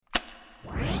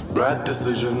Bad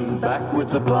decision,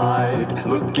 backwards applied.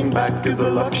 Looking back is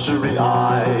a luxury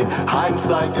eye.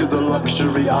 Hindsight is a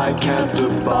luxury I can't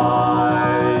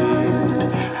abide.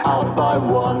 Out by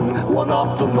one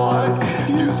off the mark.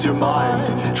 Use your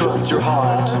mind, trust your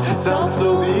heart. Sounds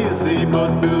so easy,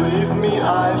 but believe me,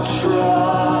 I've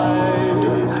tried.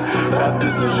 Bad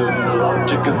decision,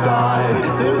 logic aside.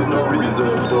 There's no reason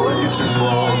for you to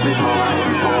fall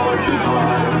behind, fall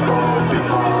behind, fall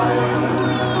behind.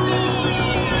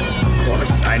 Of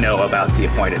course, I know about the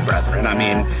appointed brethren. I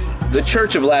mean, the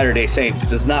Church of Latter-day Saints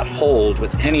does not hold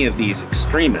with any of these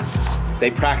extremists. They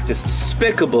practice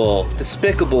despicable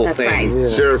That's things. right.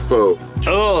 Yeah. Sheriff Poe.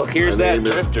 Oh, here's My that name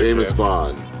is drifter. Amos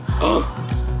Vaughn.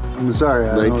 I'm sorry,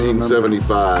 I don't remember.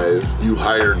 1975, you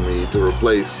hired me to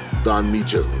replace Don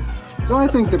Meacham. So I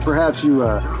think that perhaps you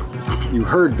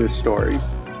heard this story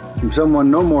from someone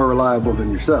no more reliable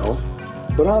than yourself,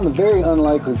 but on the very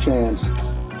unlikely chance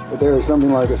that there is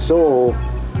something like a soul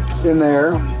in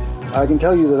there, I can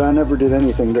tell you that I never did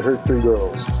anything to hurt 3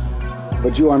 girls.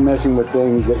 But you are messing with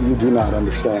things that you do not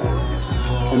understand.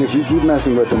 And if you keep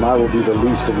messing with them, I will be the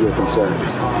least of your concerns.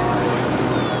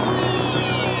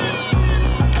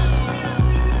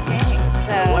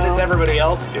 What is everybody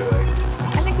else doing?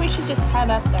 I think we should just head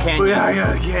up there.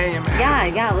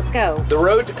 Yeah, let's go. The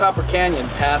road to Copper Canyon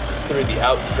passes through the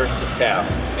outskirts of town.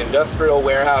 Industrial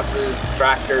warehouses,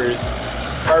 tractors,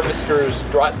 harvesters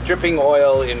dripping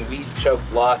oil in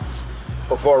weed-choked lots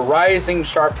before rising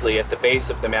sharply at the base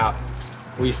of the mountains.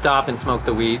 We stop and smoke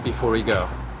the weed before we go.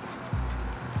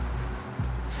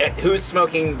 Who's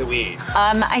smoking the weed?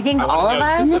 I think all of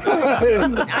us.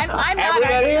 I'm not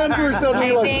Everybody- Hands were suddenly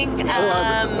I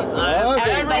like, think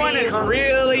Everyone is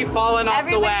really falling off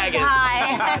the everybody's wagon.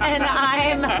 high,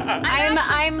 and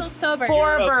I'm still sober.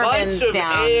 4 A bourbons bunch of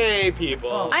down. AA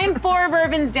people. I'm 4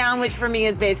 bourbons down, which for me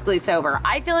is basically sober.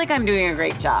 I feel like I'm doing a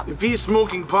great job. If he's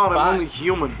smoking pot, Fine. I'm only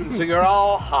human. So you're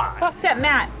all high. Except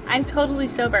Matt, I'm totally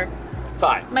sober.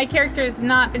 Fine. My character has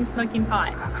not been smoking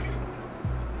pot.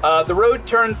 The road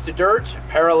turns to dirt,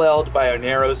 paralleled by a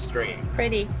narrow stream.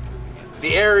 Pretty.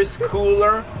 The air is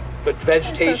cooler, but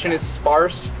vegetation is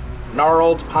sparse.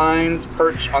 Gnarled pines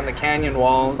perch on the canyon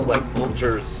walls like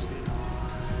vultures.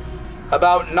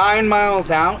 About 9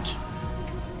 miles out,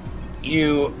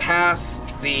 you pass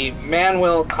the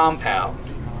Manuel compound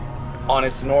on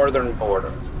its northern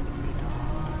border.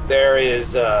 There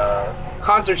is a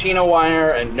concertina wire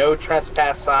and no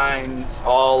trespass signs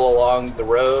all along the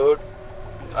road.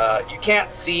 You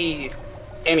can't see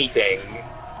anything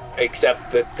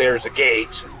except that there's a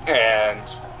gate and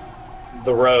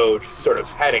the road sort of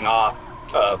heading off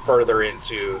further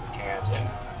into the canyon.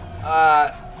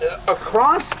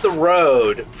 Across the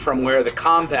road from where the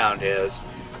compound is,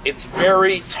 it's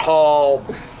very tall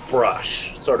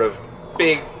brush, sort of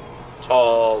big,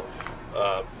 tall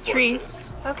Trees.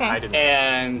 bushes. Okay.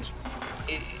 And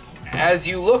as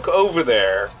you look over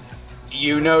there,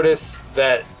 you notice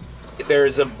that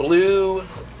there's a blue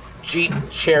Jeep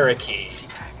Cherokee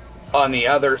on the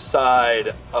other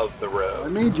side of the I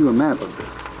road. made you a map of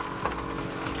this.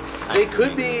 They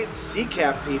could be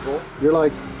CCAP people. You're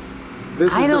like,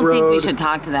 this is I don't the road, think we should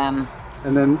talk to them.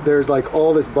 and then there's like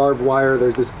all this barbed wire,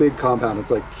 there's this big compound,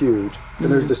 it's like huge.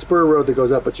 And there's the spur road that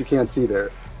goes up, but you can't see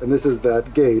there. And this is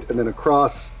that gate, and then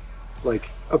across,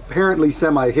 like, apparently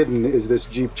semi-hidden is this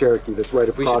Jeep Cherokee that's right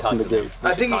across from the gate.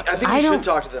 I think I we don't- should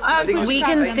talk to them. I think We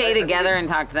can stay together and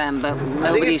talk to them, but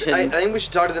nobody I should. think we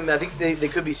should talk to them. I think they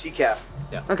could be CCAP.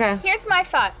 Okay. Here's my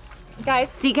thought, guys.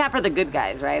 CCAP are the good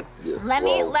guys, right? Let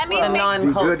me The make.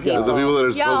 non-cult good guys. people. The people that are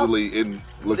Y'all- supposedly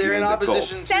looking They're in into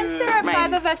opposition cults. Since there are Right.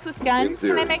 5 of us with guns, In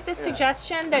can I theory. make the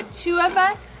suggestion that 2 of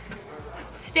us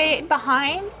stay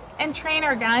behind and train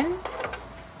our guns,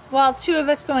 while 2 of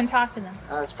us go and talk to them?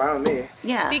 That's fine with me.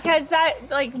 Yeah. Because that,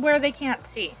 like, where they can't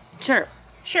see. Sure.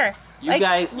 Sure. You like,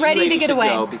 guys, you ready to ladies get should away.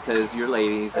 go because you're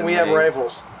ladies. And we have they-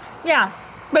 rifles. Yeah.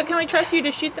 But can we trust you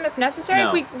to shoot them if necessary?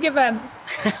 No. If we give a.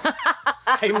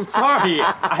 I'm sorry,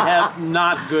 I have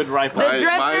not good rifles. The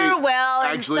drifter will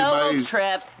and actually, so my- will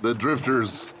Trip. The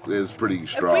drifters is pretty If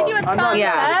strong. we do a I'm not thumbs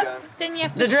Yeah. up, then you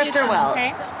have to The shoot drifter them, will.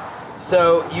 Okay?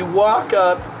 So you walk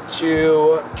up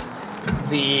to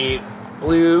the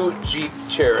blue Jeep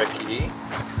Cherokee,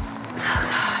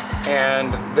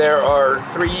 and there are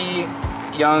 3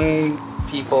 young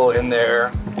people in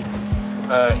there.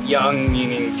 Young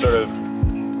meaning sort of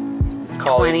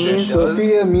college. 20s.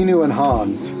 Sophia, Minu, and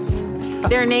Hans.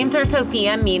 Their names are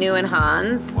Sophia, Minu, and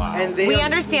Hans. And they We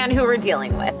understand who we're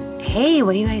dealing with. Hey,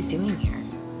 what are you guys doing here?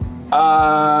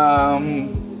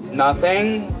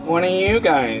 Nothing. What are you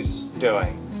guys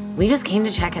doing? We just came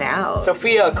to check it out.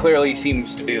 Sophia clearly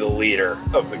seems to be the leader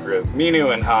of the group.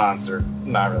 Minu and Hans are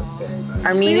not really saying that.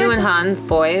 Are Minu and Hans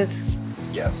boys?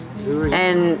 Yes.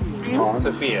 And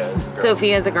Sophia is a girl.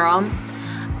 Sophia's a girl.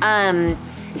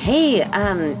 Hey,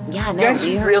 yeah, no, You guys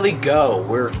we heard- really go.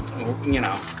 We're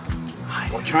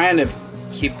trying to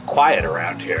keep quiet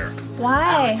around here.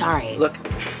 Why? Oh, sorry. Look,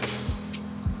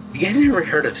 you guys ever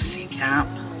heard of CCAP?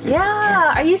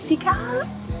 Yeah. Are you CCAP?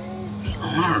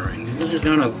 We're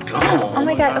gonna go. Oh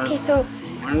my god. Okay, so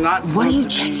We're not What are you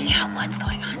supposed to be- checking out? What's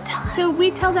going on? Tell us.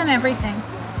 we tell them everything.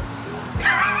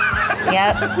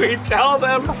 Yep. We tell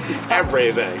them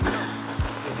everything.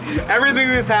 Everything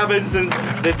that's happened since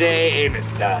the day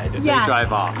Amos died. Yeah.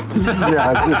 Drive off.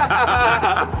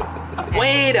 Yeah.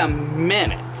 Wait a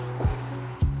minute.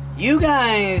 You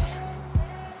guys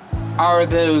are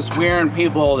those weird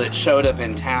people that showed up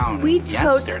in town We totes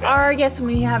yesterday. are. Yes, and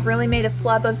we have really made a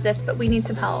flub of this, but we need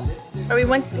some help. Or we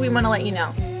want to let you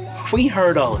know. We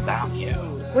heard all about you.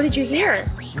 What did you hear?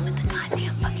 League with the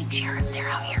goddamn fucking sheriff. They're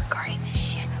out here guarding this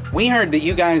shit. We heard that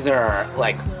you guys are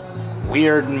like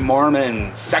weird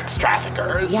Mormon sex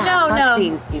traffickers. Yeah, No, fuck no,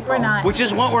 these people. we're not. Which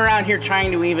is what we're out here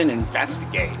trying to even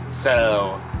investigate.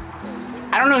 So,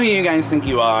 I don't know who you guys think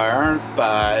you are,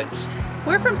 but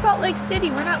We're from Salt Lake City.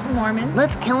 We're not Mormon.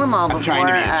 Let's kill them all I'm trying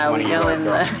before to be each one we of you, go in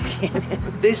girl. the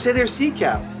canyon. They say they're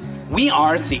CCAP. we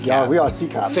are CCAP. Yeah, we are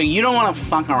CCAP. So you don't want to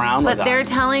fuck around with But they're us.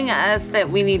 telling us that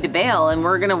we need to bail, and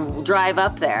we're gonna drive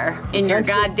up there in your can't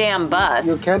get- goddamn bus.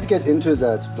 You can't get into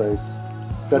that place.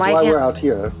 That's Why why we're can't- out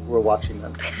here. We're watching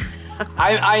them.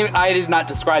 I did not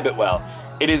describe it well.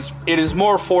 It is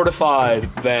more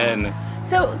fortified than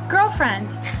So, girlfriend.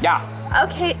 yeah.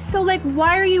 Okay, so like,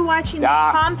 why are you watching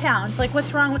Yes. this compound? Like,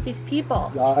 what's wrong with these people?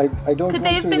 I don't Could want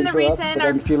they have to been the interrupt, reason but or-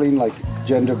 I'm feeling like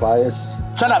gender bias.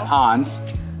 Shut up, Hans.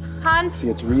 Hans, See,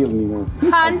 it's real, Nino.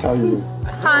 I'm Hans, telling you.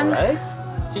 Hans.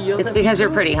 It's because you're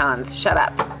pretty, Hans. Shut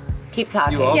up. Keep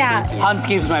talking. You all Yeah. think Hans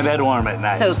keeps my bed warm at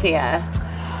night. Sophia.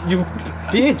 you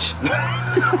bitch.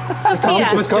 Sophia.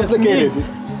 It's complicated.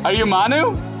 Are you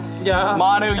Manu? Yeah.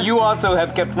 Manu, you also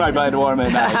have kept my bed warm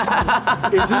at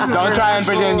night. Is this an Don't try and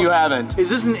pretend you haven't. Is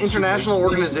this an international Are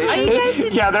organization? you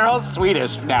guys? Yeah, they're all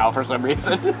Swedish now for some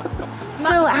reason.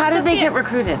 So how did they Sophia. get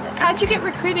recruited? How'd you get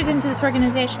recruited into this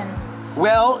organization?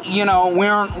 Well,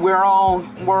 we're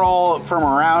all from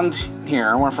around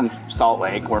here. We're from Salt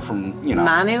Lake. We're from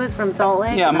Manu is from Salt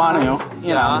Lake? Yeah, Manu.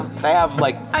 You know, they have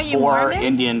like Are you 4 Mormon?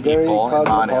 Indian Very people in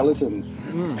Manu.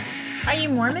 cosmopolitan. Are you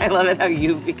Mormon? I love it how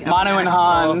you become Manu and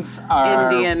Hans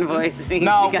are Indian voice.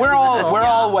 No, we're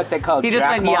all what they call He just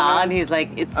Jack went yeah, Mormon, and he's like,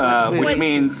 it's which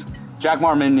means Jack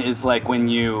Mormon is like when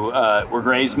you were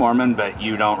raised Mormon, but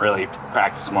you don't really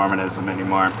practice Mormonism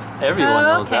anymore. Everyone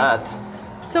knows okay. that.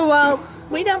 So, well,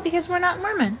 we don't because we're not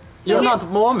Mormon. So You're we- not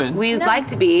Mormon. We'd No. like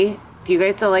to be. Do you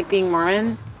guys still like being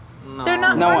Mormon? They're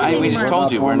not No, Mormon we just anymore.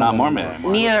 told you we're not Mormon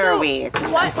anymore. Neither So, are we.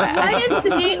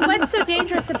 What's so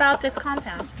dangerous about this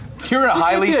compound? You're a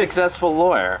highly at it. successful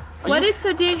lawyer. What is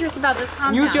so dangerous about this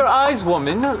compound? Use your eyes,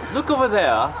 woman. Look over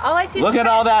there. All I see is Look at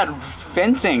the all fence. that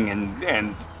fencing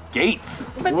and gates.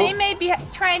 But they may be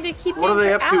trying to keep What are they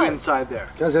danger up to out. inside there?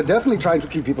 Because they're definitely trying to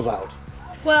keep people out.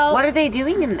 Well, What are they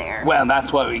doing in there? Well,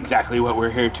 that's exactly what we're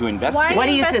here to investigate. Why- What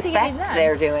do you investigating suspect that?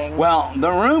 they're doing? Well,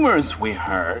 the rumors we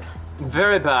heard,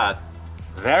 Very bad.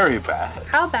 very bad.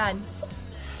 how bad?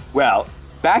 Well,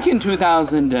 back in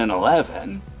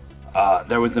 2011,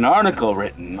 there was an article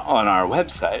written on our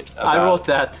website. I about- wrote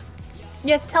that.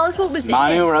 Yes, tell us what was in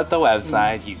Manu it. wrote the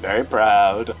website. He's very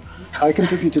proud. I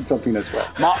contributed something as well.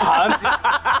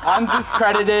 Hans is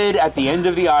credited at the end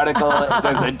of the article. It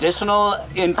says additional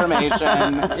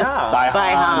information by Hans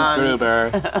Hans.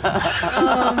 Gruber.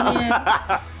 Oh,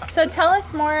 man. So tell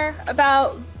us more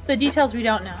about the details we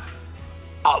don't know.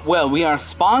 Well, we are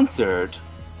sponsored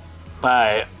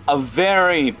by a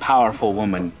very powerful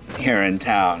woman here in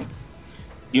town.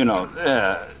 You know,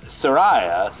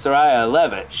 Soraya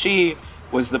Levitt. She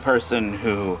was the person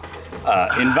who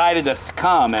invited us to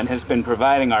come and has been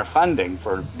providing our funding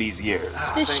for these years.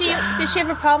 Does she have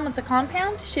a problem with the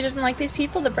compound? She doesn't like these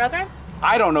people, the brethren?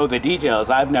 I don't know the details.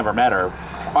 I've never met her.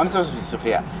 I'm supposed to be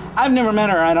Sophia. I've never met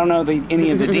her. I don't know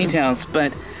any of the details,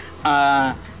 but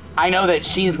I know that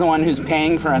she's the one who's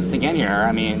paying for us to get here.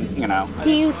 I mean, you know.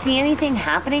 Do you see anything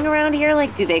happening around here?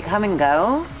 Like, do they come and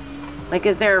go? Like,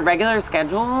 is there a regular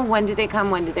schedule? When do they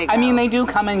come? When do they go? I mean, they do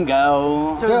come and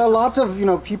go. There are lots of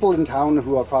people in town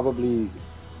who are probably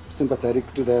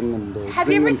sympathetic to them, and they Have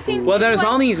bring you ever them seen- food. Well, there's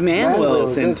all these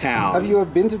Manuels in There's- town. Have you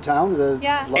been to town? There's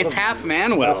Yeah. a lot It's of- half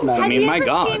Manuels. half I Have mean, you my ever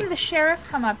God. seen the sheriff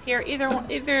come up here? Either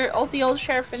the old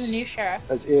sheriff and the new sheriff.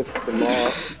 As if the law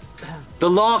The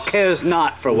law cares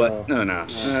not for what. No.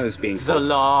 I was being. The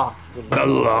law. The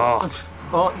law.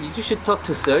 Oh, you should talk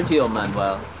to Sergio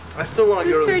Manuel. I still want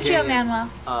to Who's go to the Sergio canyon.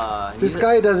 Manuel? This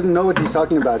guy doesn't know what he's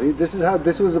talking about.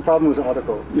 This was the problem with the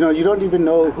article. You don't even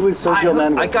know who is Sergio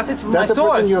Manuel. I got it from That's my a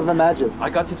person source. you have imagined. I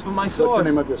got it from my What's source. the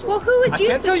name of your source? Well, who would you I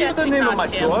can't tell you suggest the we name talk of my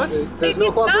to? source. There's If no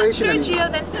not cooperation Sergio, anymore.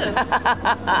 then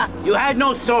who? You had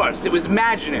no source. It was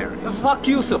imaginary. Fuck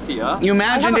you, Sophia. You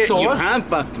imagined I have it. a You source. have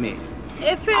fucked me.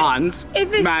 If Hans,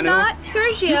 it's Manu. not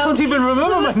Sergio, You don't even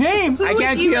remember my name. who I would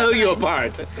can't tell you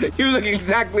recommend? apart. You look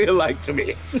exactly alike to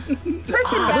me.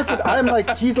 I'm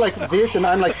like, he's like this and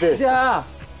I'm like this. Yeah.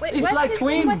 Wait, It's what's like his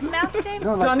name? twins. What's Matt's name?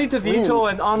 No, like Danny DeVito twins.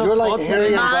 and Arnold You're like Schwarzenegger. Harry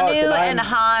and Bart, Manu and and I'm-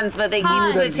 Hans, but they keep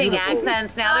Hans. switching Beautiful.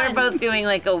 accents. Now they're Hans. both doing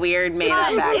like a weird made up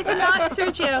Hans, if accent. not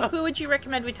Sergio, who would you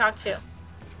recommend we talk to?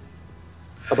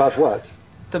 About what?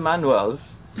 The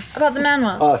Manuels. About the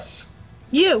Manuels. Us.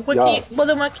 You. What Yeah. can you, well,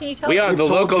 then what can you tell We me? are We've the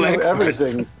told local you experts.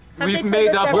 everything. Have We've they told made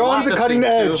us up a everything? We're on lot the of cutting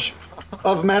things, too. edge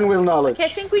of Manuel knowledge. Okay, I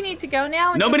think we need to go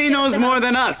now. and Nobody just get knows the- more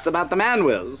than us about the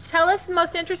Manuels. Tell us the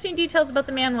most interesting details about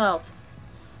the Manuels.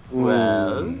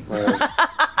 Well,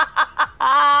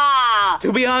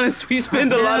 To be honest, we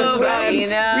spend a lot of time. Nobody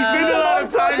knows. We spend a lot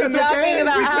of time. We're talking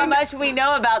about We how spend- much we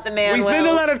know about the man. We spend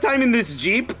a lot of time in this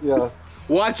Jeep Yeah,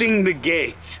 watching the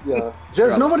gate. yeah.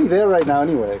 There's nobody there right now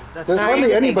anyway. There's very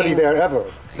hardly anybody interesting. there ever.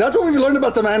 That's what we've learned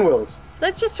about the Manuels.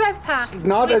 Let's just drive past.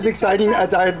 Not Wait, as just drive exciting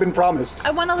past. as I had been promised.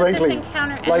 I wanna let this frankly.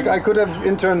 encounter Like end. I could have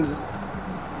interns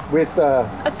with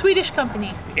A Swedish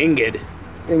company. Ingrid.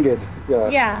 Ingrid. Yeah.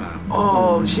 Yeah.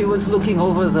 oh, she was looking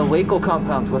over the Waco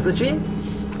compound, wasn't she?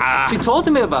 She told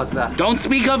me about that. Don't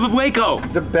speak of Waco.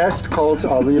 The best cults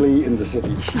are really in the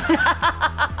city.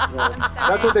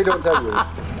 That's what they don't tell you.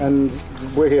 And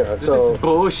we're here. So is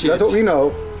bullshit. That's what we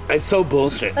know. It's so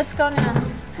bullshit. Let's go now.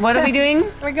 What are we doing?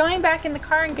 We're going back in the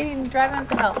car and driving up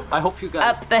the hill. I hope you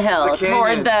guys. Up the hill The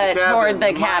canyon, toward the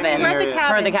the cabin. cabin. Toward the cabin.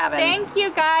 Toward the cabin. Thank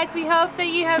you guys. We hope that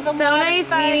you have a So lot nice of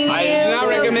fun. meeting you. I do not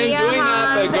recommend Sophia, doing that,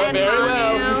 but Hans, go and very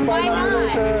well. Manu. Why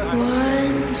not?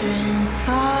 Wandering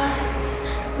thoughts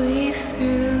weave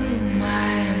through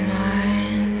my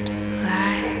mind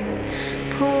like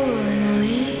pulling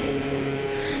leaves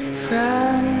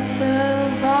from the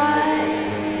vine.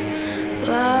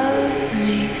 Love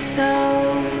me so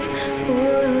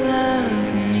or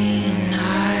love me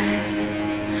not.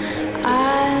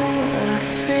 I'm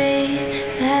afraid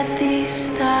that these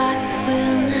thoughts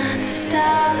will not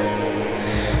stop.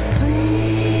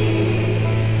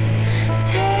 Please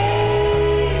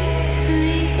take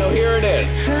me So here it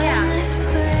is. from this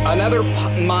place. Another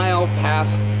mile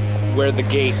past where the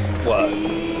gate was.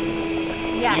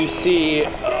 Yeah. You see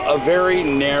a very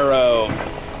narrow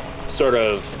sort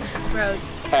of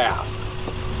Rose. path.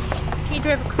 Can you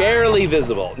drive a car? Barely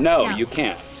visible. No, Yeah. you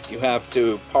can't. You have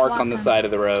to park Walk on the on. side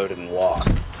of the road and walk.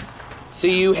 So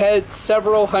you head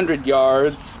several hundred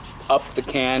yards up the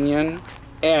canyon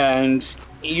and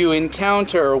you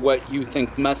encounter what you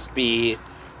think must be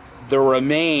the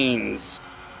remains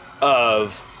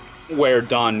of where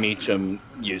Don Meacham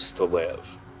used to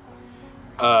live.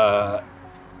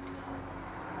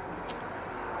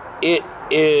 It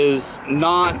is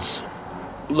not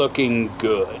looking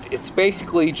good. It's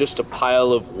basically just a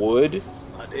pile of wood.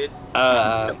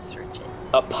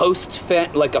 A post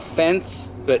fence, like a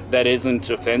fence that isn't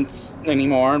a fence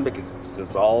anymore because it's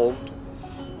dissolved.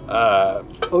 Oh,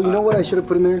 you know what I should have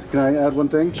put in there? Can I add one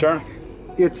thing? Sure.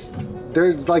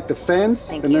 There's like the fence,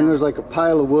 Thank and you. then there's like a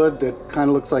pile of wood that kind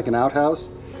of looks like an outhouse,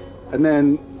 and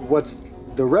then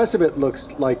the rest of it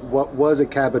looks like what was a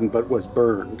cabin but was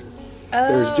burned.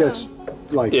 There's just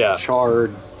like Yeah.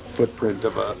 charred footprint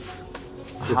of a.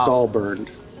 It's all burned.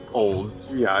 Old.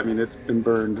 Yeah, I mean it's been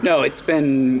burned. No, it's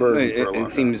been. Burned for a long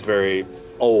It seems very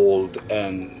old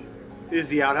and Is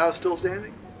the outhouse still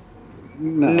standing?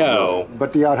 no.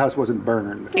 But the outhouse wasn't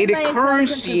burned. It My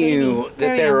occurs intelligence to is you 80. that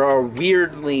Very there young. are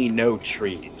weirdly no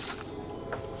trees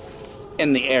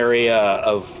in the area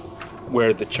of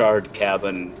where the charred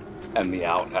cabin and the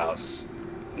outhouse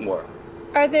were.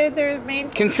 Are there the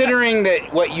remains? Considering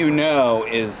that what you know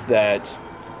is that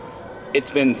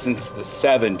it's been since the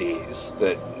 70s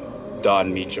that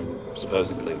Don Meacham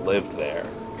supposedly lived there.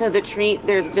 So the tree,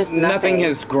 there's just nothing. Nothing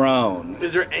has grown.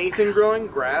 Is there anything growing?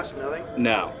 Grass? Nothing?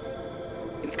 No.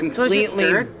 It's So it's completely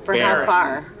just dirt for how barren.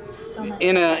 far? So much.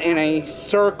 In a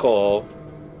circle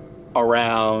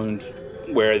around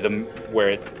where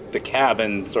the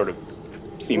cabin sort of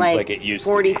seems like it used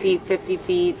 40 to be. feet, 50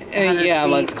 feet. 100 Yeah,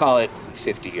 feet. let's call it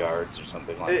 50 yards or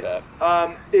something like that.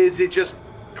 Is it just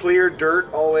clear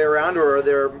dirt all the way around, or are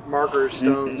there markers,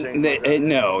 stones? anything like that?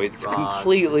 No, it's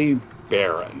completely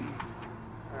barren.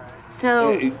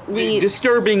 So we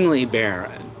disturbingly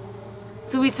barren.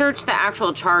 So we searched the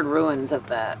actual charred ruins of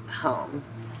the home.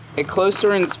 A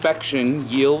closer inspection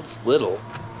yields little.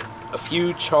 A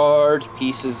few charred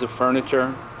pieces of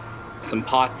furniture, some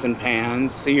pots and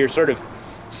pans. So you're sort of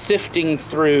sifting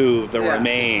through the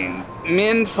remains.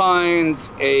 Min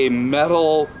finds a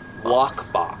metal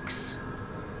lockbox.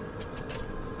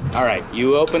 All right,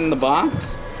 you open the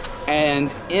box,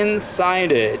 and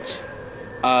inside it,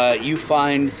 you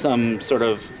find some sort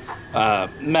of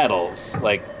metals,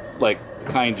 like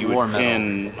kind you would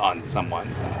pin on someone.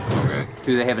 Okay.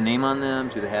 Do they have a name on them?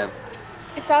 Do they have?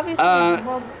 It's obviously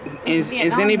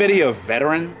Is anybody a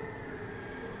veteran?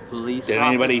 Police Did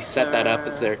anybody officer? set that up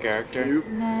as their character?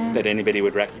 No. That anybody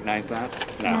would recognize that?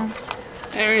 No.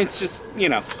 I mean, it's just,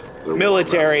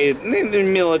 military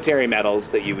medals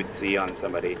that you would see on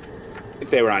somebody if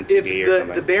they were on TV or If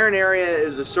something. the barren area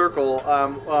is a circle,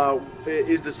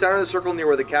 is the center of the circle near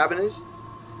where the cabin is?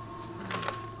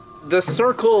 The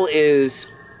circle is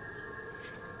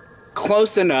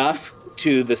close enough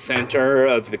to the center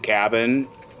of the cabin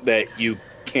that you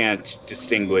can't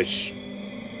distinguish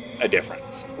a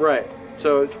difference. Right.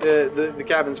 So the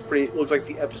cabin's looks like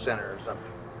the epicenter or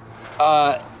something.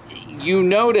 You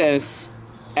notice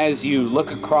as you look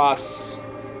across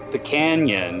the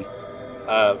canyon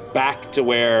back to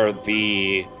where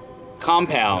the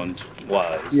compound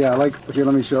was. Yeah, here,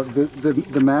 let me show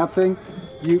the map thing.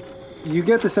 You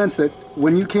get the sense that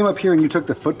when you came up here and you took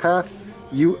the footpath,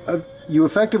 you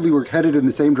effectively were headed in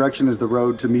the same direction as the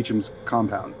road to Meacham's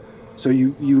compound. So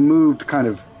you moved kind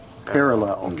of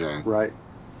parallel, right?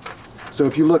 So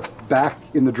if you look back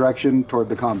in the direction toward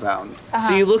the compound.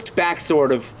 So you looked back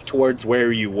sort of towards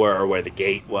where you were, where the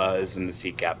gate was and the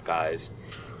CCAP guys.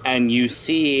 And you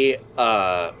see,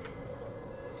 when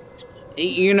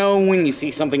you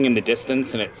see something in the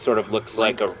distance and it sort of looks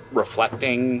like a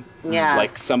reflecting,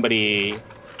 like somebody,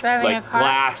 Driving like a car?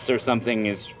 glass or something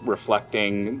is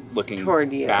reflecting, looking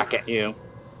Toward you. back at you.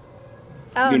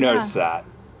 Oh, You no. notice that.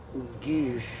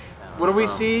 What do we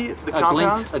see? The A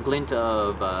compound? glint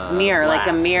of mirror, glass. like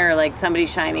a mirror, like somebody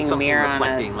shining a Something mirror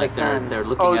reflecting, on like the sun. they're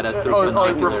looking at us through like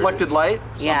binoculars. reflected light?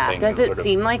 Yeah. Something Does sort it of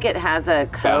seem like it has a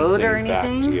code or Bouncing back to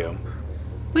anything? you.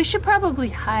 We should probably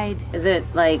hide. Is it?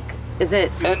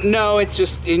 No, it's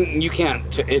just you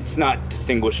can't. It's not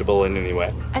distinguishable in any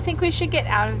way. I think we should get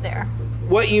out of there.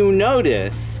 What you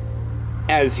notice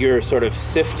as you're sort of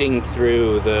sifting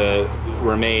through the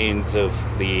remains of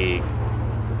the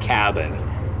cabin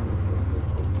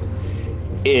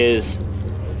is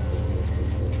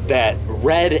that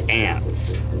red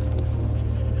ants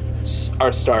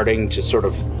are starting to sort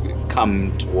of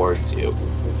come towards you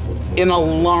in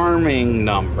alarming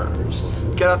numbers.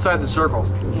 Get outside the circle.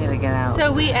 You gotta get out.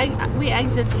 So we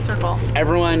exit the circle.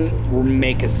 Everyone will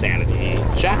make a sanity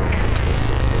check.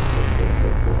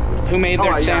 Who made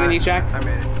their sanity check? I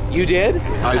made it. You did?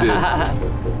 I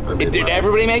did. Did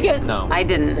everybody make it? No. I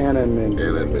didn't. Anna and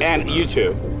Min. And you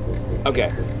too.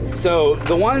 Okay. So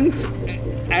the ones,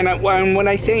 and when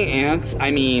I say ants,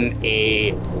 I mean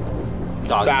a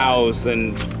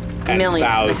thousand and Million.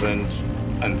 thousand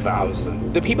and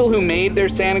thousand. The people who made their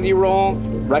sanity roll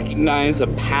recognize a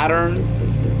pattern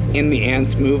in the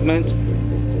ants' movement,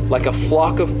 like a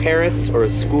flock of parrots or a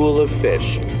school of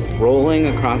fish rolling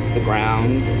across the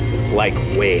ground like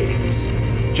waves.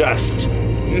 Just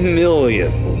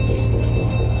millions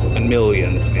and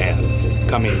millions of ants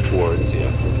coming towards you.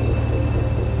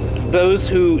 Those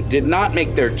who did not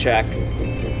make their check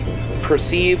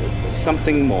perceive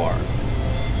something more.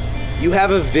 You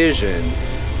have a vision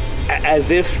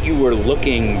as if you were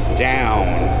looking down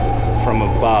from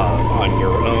above on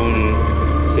your own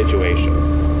situation.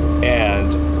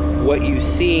 And what you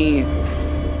see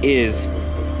is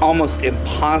almost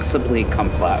impossibly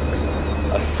complex.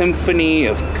 A symphony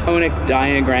of conic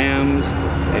diagrams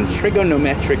and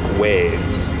trigonometric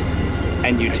waves.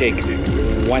 And you take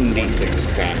 1d6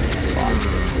 sanity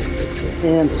loss.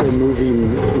 Ants are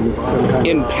moving in some kind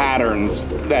In of patterns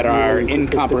that are really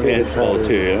incomprehensible to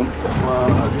sophisticated you.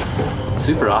 Whoa, this is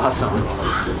super awesome.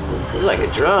 This is like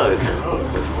a drug.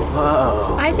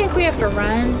 Whoa. I think we have to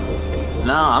run.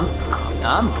 No,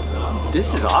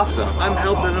 this is awesome. I'm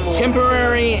helping him along.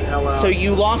 Temporary. Hell out. So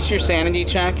you lost your sanity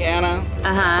check, Anna.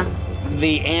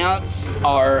 The ants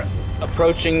are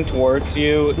approaching towards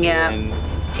you in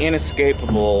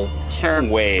inescapable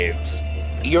waves.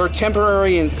 Your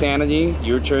temporary insanity,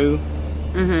 your true,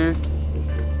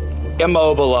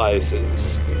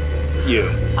 immobilizes you.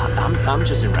 I'm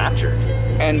just enraptured.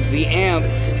 And the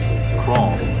ants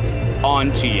crawl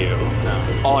onto you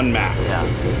en masse. Yeah.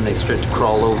 And they start to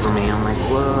crawl over me. I'm like,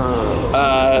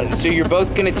 whoa. So you're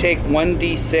both gonna take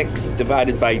 1d6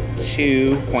 divided by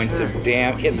 2 points of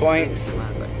hit points.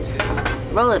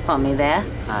 Roll it for me there.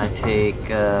 I take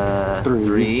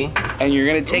 3. And you're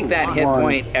gonna take that hit 1.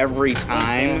 point every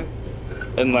time,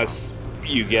 unless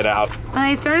you get out. But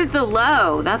I started so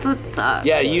low. That's what sucks.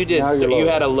 Yeah, you did. Now So you're you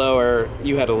low. had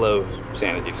a low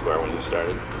sanity score when you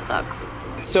started. Sucks.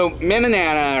 So Min and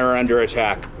Anna are under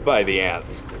attack by the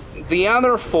ants. The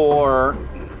other 4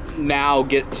 now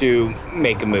get to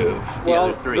make a move. The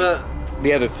other 3.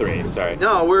 The other 3, sorry.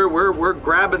 No, we're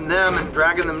grabbing them and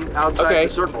dragging them outside Okay. the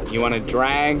circle. You want to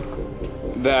drag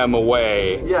them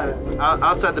away. Yeah,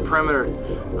 outside the perimeter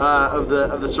of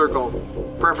the circle,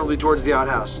 preferably towards the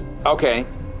outhouse. Okay.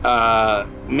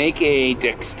 Make a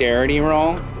dexterity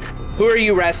roll. Who are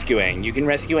you rescuing? You can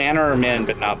rescue Anna or Min,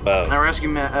 but not both. I rescue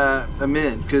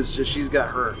Min because she's got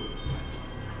her.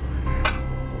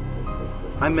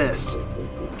 I missed.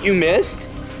 You missed?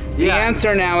 The Yeah. ants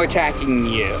are now attacking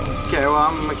you. Okay, well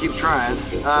I'm gonna keep trying.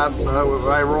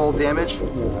 I roll damage.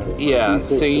 Yeah,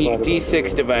 D6 so you divided by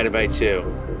D6 divided by 2.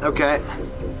 Okay.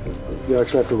 You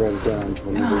actually have to write it down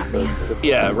when you lose those.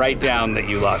 Yeah, write down that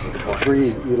you lost the points. 3,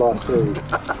 you lost 3.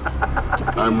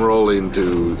 I'm rolling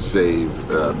to save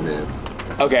Min.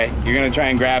 Okay, you're gonna try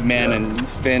and grab Min and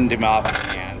fend him off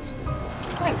with your hands.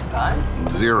 Thanks, God.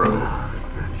 0.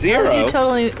 0. You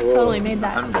totally made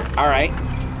that. All right,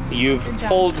 you've Good job.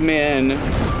 pulled Min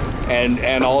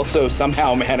and also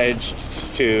somehow managed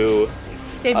to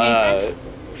Save me.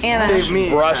 Anna. Save me.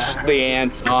 brush the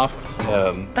ants off.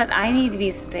 But I need to be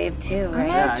saved too, I'm right?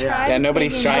 gonna try Yeah, to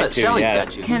nobody's save tried you. to Shelly's yet.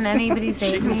 got you. Can anybody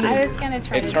save me? I was gonna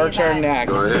try It's to her do turn that.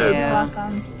 next. Go ahead. You're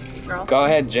welcome, girl. Go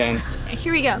ahead, Jen.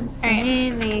 Here we go. All right.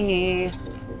 Save me.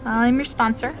 I'm your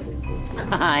sponsor.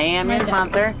 I am your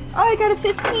sponsor. Oh, I got a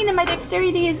 15 and my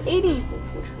dexterity is 80.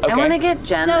 Okay. I want to get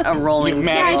Jen No, a rolling You've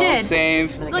Yeah, I managed to did.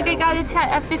 save. Look, I got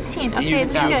a 15. Okay,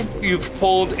 that's good. You've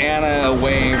pulled Anna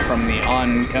away from the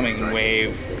oncoming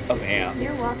wave of ants.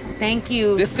 You're welcome. Thank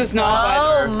you This does not, so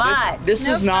by the, much. This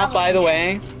No does not, by the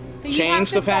way, But you change have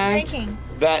to the stop fact drinking.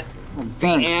 that the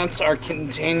ants are I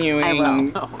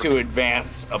continuing will. to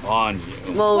advance upon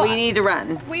you. Well, we need to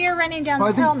run. We are running down Well,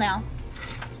 I the think- hill now.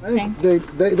 I think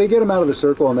they get them out of the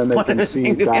circle and then they What can are see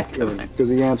they doing back after in that? because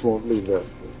the ants won't leave the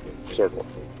circle.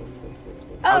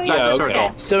 Oh, Outside yeah. the okay.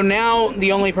 circle. So now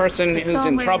the only person It's who's all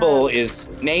in way trouble up. is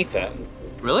Nathan.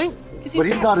 Really? But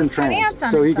he's not got entranced, ants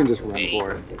on so he his can side. just run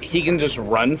for it. He can just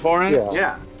run for it? Yeah.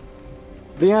 Yeah.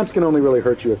 The ants can only really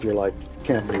hurt you if you're like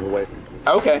can't move away from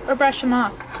them. Okay. Or brush them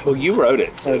off. Well, you wrote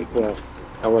it, so. Well,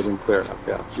 I wasn't clear enough.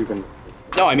 Yeah, you can.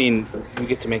 No, I mean, you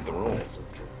get to make the rules.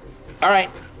 All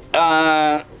right.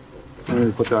 I'm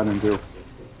gonna put that in too.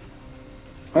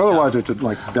 Otherwise, it's a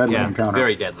like deadly Yeah, encounter.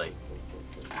 very deadly.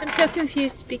 I'm so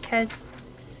confused because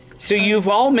So you've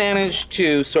all managed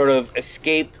to sort of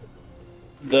escape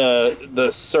the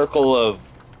circle of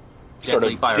sort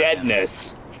Deadly of fire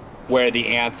deadness where the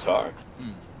ants are.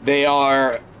 They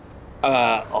are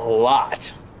a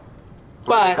lot.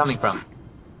 But Coming from.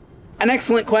 an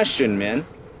excellent question, Min.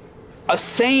 A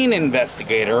sane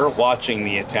investigator watching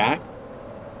the attack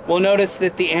will notice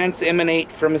that the ants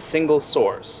emanate from a single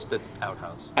source. The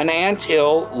outhouse. An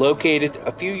anthill located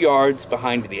a few yards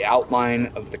behind the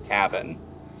outline of the cabin.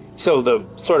 So the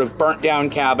sort of burnt down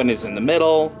cabin is in the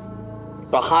middle.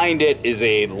 Behind it is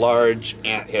a large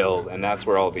anthill, and that's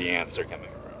where all the ants are coming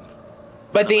from.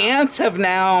 But the ants have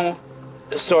now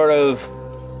sort of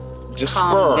Calm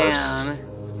dispersed.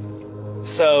 down.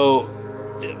 So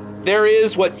there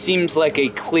is what seems like a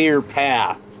clear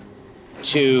path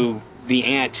to the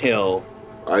anthill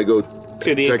I go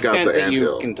to the check out extent the that you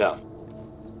anthill. can tell.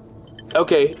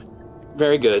 Okay,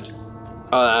 very good.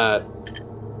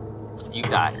 You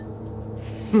die.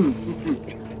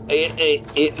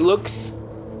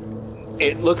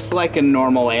 It looks like a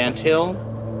normal anthill,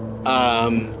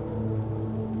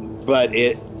 but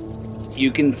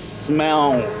you can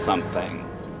smell something.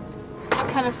 what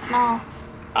kind of smell?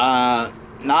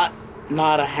 Not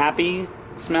a happy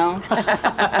smell.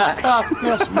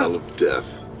 The smell of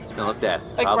death. Smell of death.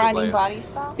 Like probably. rotting body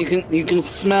smell? You can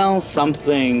smell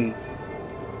something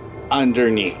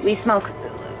underneath. We smell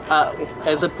Cthulhu.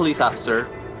 As a police officer,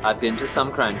 I've been to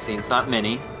some crime scenes, not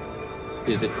many.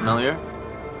 Is it familiar?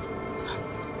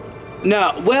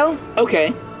 No, well,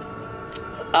 okay.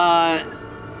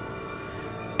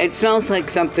 It smells like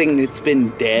something that's been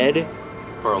dead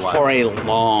For a while. for a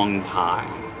long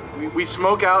time. We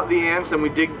smoke out the ants and we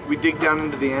dig down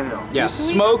into the anthill. Yeah. You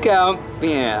smoke out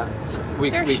the ants. We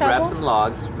Is there a grab shovel? some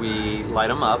logs, we light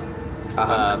them up,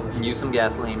 Use some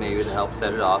gasoline maybe to help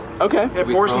set it off. Okay. Yeah,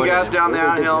 We pour throw some it gas in. down the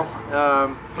downhill.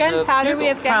 Gunpowder, we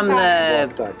have From gunpowder.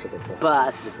 the Back to the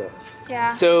bus. bus. Yeah.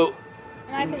 So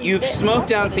And I can you've fit smoked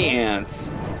most out of the it.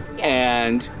 ants,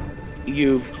 and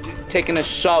you've taken a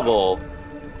shovel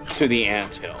to the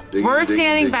anthill. We're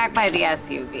standing back by the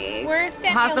SUV. We're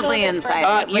standing possibly a little bit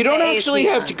inside. You don't actually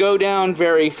have to go down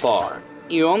very far.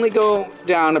 You only go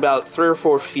down about 3 or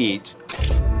 4 feet,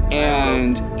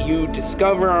 and you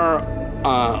discover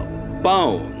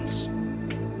bones,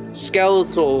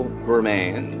 skeletal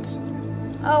remains,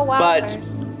 Oh wow. but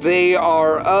they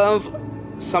are of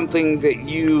something that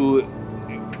you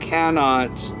cannot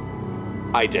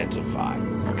identify.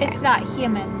 It's not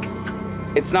human.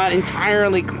 It's not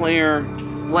entirely clear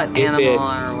What if animal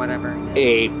it's or whatever.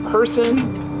 a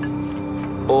person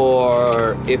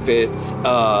or if it's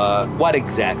what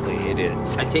exactly it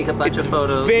is. I take a bunch of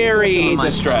photos. Very put them on my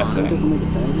distressing. phone. Make a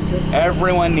sanity check?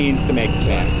 Everyone needs to make a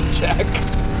sanity check.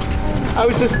 I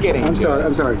was just kidding. I'm sorry.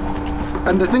 I'm sorry.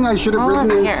 And the thing I should have Roll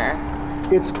written up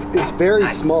is here. it's very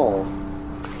small.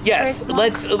 Yes, Very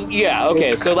let's. Yeah, okay.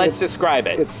 It's- So let's it's- describe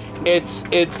it.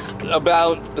 It's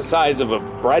about the size of a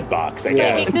bread box, I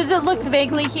Yeah. guess. Does it look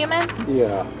vaguely human?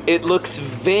 Yeah. It looks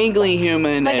vaguely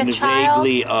human Like a and child?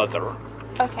 vaguely other.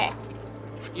 Okay.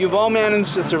 You've all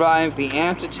managed to survive the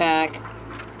ant attack,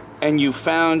 and you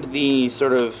found the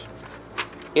sort of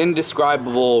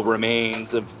indescribable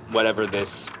remains of whatever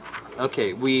this.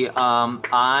 Okay, I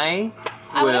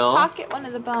want to will pocket one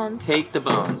of the bones. take the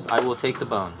bones. I will take the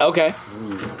bones. Okay,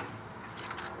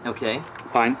 Okay.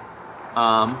 fine.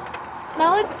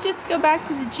 Now let's just go back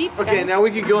to the Jeep. Okay, guys. now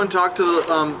we could go and talk to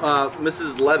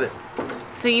Mrs. Levitt.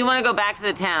 So you want to go back to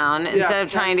the town instead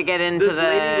of trying to get into this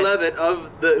lady Levitt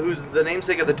who's the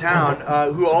namesake of the town,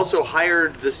 who also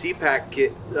hired the CCAP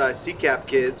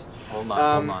kids. Hold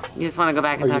on. You just want to go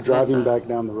back Are and you talk to us. driving back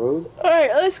down the road? All right,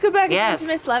 let's go back Yes. to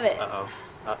Miss Levitt.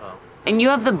 And you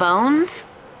have the bones?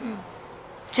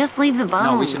 Just leave the bones.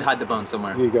 No, we should hide the bones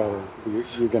somewhere.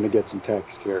 You're gonna get some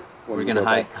text here. when We're we gonna go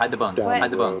hide back the bones. down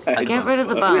Hide the road. bones. Hide the Get bones. rid of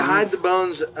the We bones. hide the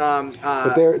bones.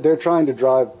 But they're trying to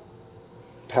drive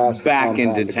past Back the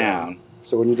compound into again. town.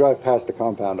 So when you drive past the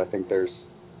compound, I think there's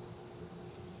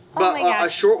But my gosh. a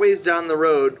short ways down the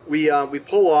road, we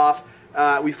pull off.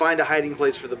 We find a hiding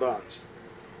place for the bones.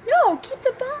 No, keep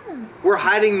the bones. We're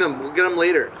hiding them. We'll get them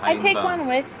later. I Hiding take the bones. one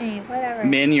with me. Whatever.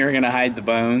 Min, you're gonna hide the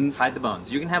bones. Hide the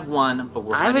bones. You can have one, but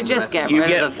we're I hiding would the just rest get of You rid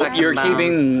get. of the fucking You're bone.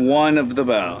 keeping one of the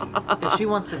bone. them. If she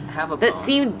wants to have a That bone.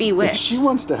 seemed bewitched. she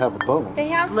wants to have a bone. They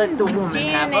have Let some the woman DNA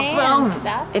have a and bone.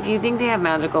 stuff. If you think they have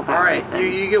magical powers, All right, then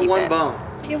you get keep one it. bone.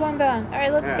 Get one bone. All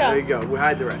right, let's Yeah, go. there you go. We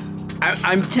hide the rest.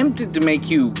 I'm tempted to make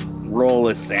you roll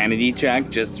a sanity check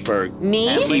just for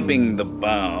Me? keeping the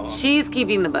bone. She's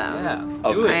keeping the bone. Yeah.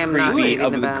 Of Do the it. I am not creepy, keeping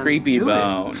of the the bone. creepy Do it.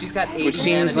 bone, She's got 80 which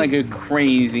seems like sanity. a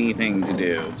crazy thing to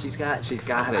do. She's got it.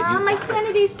 My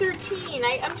sanity's 13.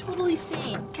 I'm totally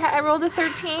sane. I rolled a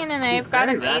 13 and I've got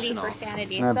very an 80 rational. for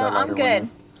sanity, Can I have so that I'm lighter good. one,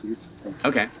 please?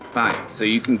 Okay, fine. So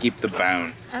you can keep the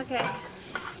bone. Okay.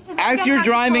 As you're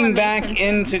driving back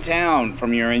into town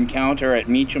from your encounter at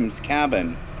Meacham's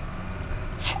cabin,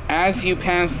 as you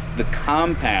pass the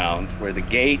compound where the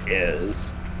gate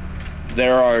is,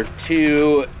 there are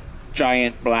 2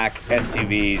 giant black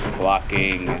SUVs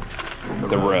blocking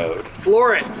the road.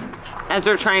 Floor it. As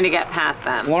we're trying to get past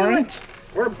them. Lawrence?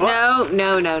 We're butts.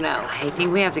 No. I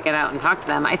think we have to get out and talk to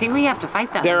them. I think we have to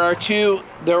fight them. There are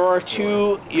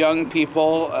two young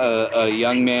people, a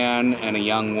young man and a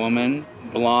young woman,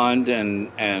 blonde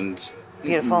and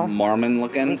Beautiful. Mormon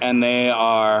looking, and they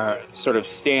are sort of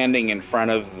standing in front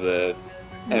of the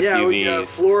Yeah, we SUVs.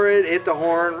 floor it, hit the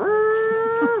horn.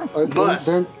 Bus.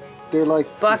 They're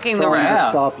like Bucking just the trying to road.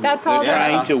 stop you. That's all. They're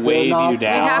trying to wave not- you We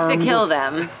down. have to kill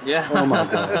them. Yeah. Oh my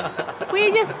god.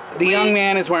 We just. The young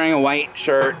man is wearing a white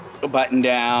shirt, a button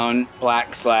down,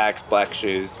 black slacks, black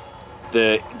shoes.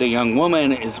 The young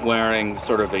woman is wearing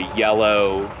sort of a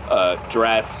yellow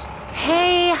dress.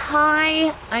 Hey,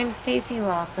 hi. I'm Stacy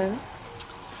Lawson.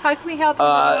 How can we help you?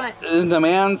 What do you want? The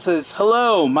man says,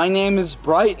 "Hello, my name is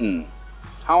Brighton.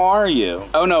 How are you?"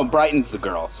 Oh no, Brighton's the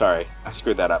girl. Sorry, I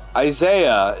screwed that up.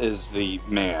 Isaiah is the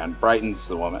man. Brighton's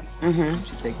the woman.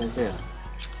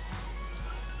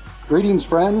 Greetings,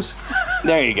 friends.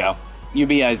 There you go. You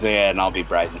be Isaiah and I'll be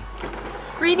Brighton.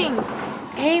 Greetings.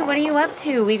 Hey, what are you up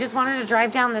to? We just wanted to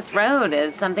drive down this road.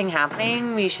 Is something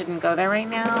happening? We shouldn't go there right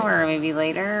now, or maybe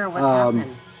later? Or what's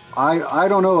happening? I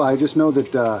don't know. I just know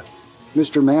that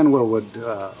Mr. Manuel would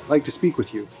like to speak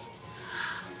with you.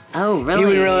 Oh, really? He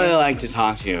would really like to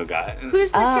talk to you guys.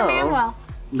 Who's Mr. Oh. Manuel?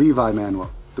 Levi Manuel,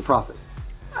 the prophet.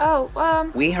 Oh,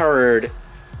 We heard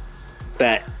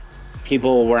that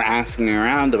people were asking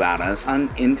around about us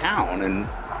in town, and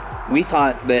we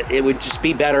thought that it would just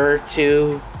be better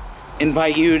to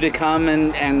invite you to come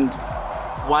and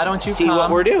why don't you see come what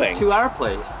we're doing to our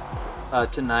place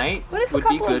tonight? What if would a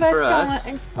couple be good of us for go us.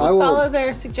 and I will follow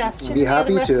their suggestion? Be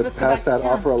happy The rest to of us go pass back that to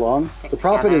town? offer along. The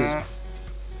prophet is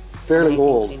fairly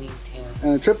old,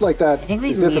 and a trip like that I think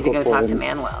we is need to difficult go for talk him. to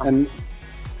Manuel. And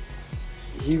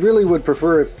he really would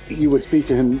prefer if you would speak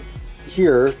to him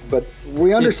here, but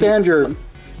we understand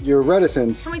your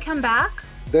reticence. Can we come back?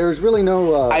 There's really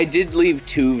no. I did leave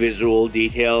 2 visual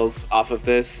details off of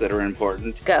this that are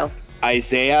important. Go.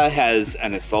 Isaiah has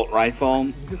an assault rifle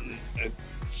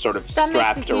sort of That makes a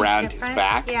strapped huge around his difference.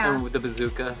 back. Yeah. With the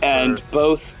bazooka. And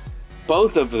both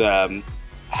of them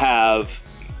have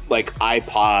like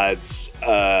iPods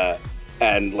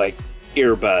and like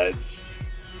earbuds.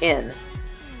 In.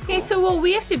 Okay, so well,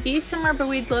 we have to be somewhere, but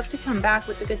we'd love to come back.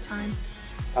 What's a good time?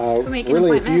 Make an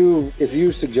really, appointment. if you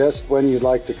suggest when you'd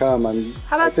like to come,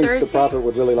 How about I think Thursday? the prophet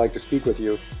would really like to speak with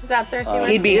you. Is that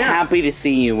Thursday? He'd be happy to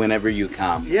see you whenever you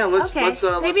come. Yeah, let's Okay.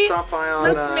 Maybe- stop by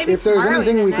on. maybe If there's tomorrow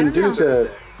anything we even, can I don't do know.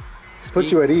 to put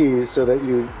you at ease so that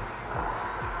you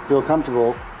feel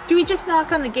comfortable, Do we just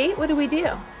knock on the gate? What do we do?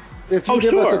 if you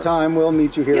give us a time, we'll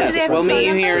meet you here. Yes, at the we'll front meet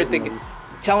you door. here at the.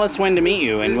 Tell us when to meet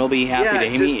you, and we'll be happy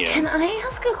to meet you. Can I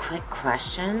ask a quick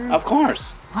question? Of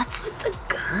course. What's with the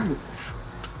guns?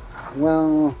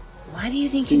 Well, Why do you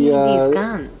think you need these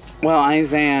guns? Well,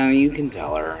 Isaiah, you can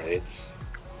tell her. It's.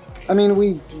 I mean,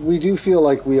 we do feel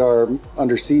like we are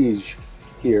under siege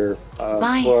here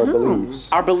By for our whom?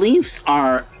 beliefs. Our beliefs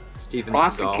are Steven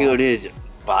prosecuted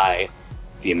by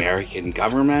the American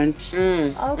government.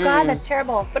 Oh God, that's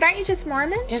terrible. But aren't you just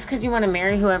Mormon? Just because you want to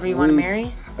marry whoever you want to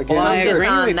marry? Again, Well, I these are-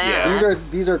 agree with you.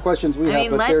 These are questions we I have, mean,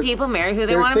 but let they're, people marry who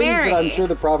they they're want to things marry. that I'm sure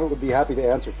the prophet would be happy to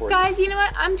answer for you. Guys, you know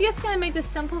what? I'm just gonna make this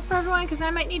simple for everyone because I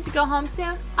might need to go home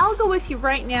soon. I'll go with you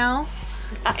right now,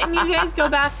 and you guys go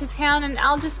back to town, and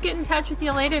I'll just get in touch with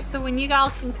you later. So when you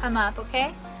all can come up,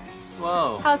 okay?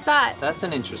 Whoa. How's that? That's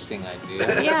an interesting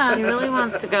idea. Yeah. She really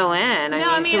wants to go in. No,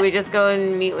 I mean- should we just go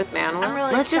and meet with Manuel? I'm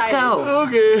really Let's just excited. go.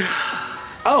 Okay.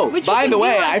 Oh, Which you by can the do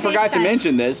way, on I forgot to FaceTime.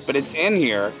 mention this, but it's in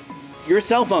here. Your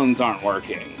cell phones aren't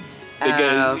working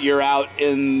because you're out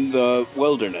in the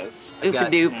wilderness.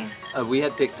 Oop-a-doop. We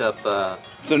had picked up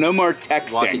So no more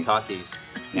texting. walkie-talkies.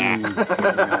 Nah.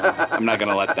 I'm not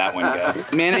gonna let that one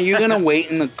go. Man, are you gonna wait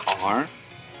in the car?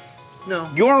 No.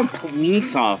 You're a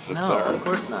police officer. No, of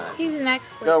course not. He's an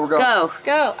expert. Go, we're going. Go.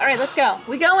 Go. All right, let's go.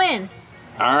 We go in.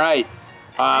 All right.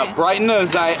 Brighton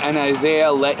and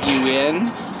Isaiah let you in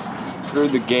through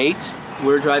the gate.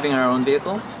 We're driving our own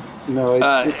vehicle? No,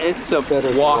 It's a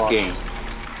better to walking.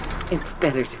 It's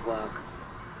better to walk.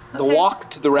 The walk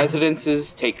to the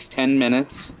residences takes 10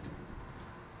 minutes.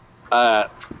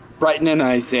 Brighton and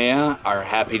Isaiah are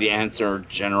happy to answer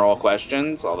general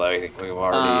questions, although I think we've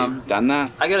already done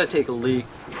that. I gotta take a leak,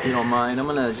 if you don't mind. I'm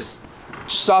gonna just...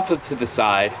 Just off it to the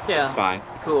side. Yeah. It's fine.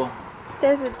 Cool.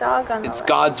 There's a dog on the It's left.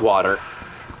 God's water.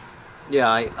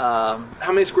 Yeah,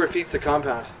 How many square feet's the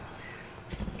compound?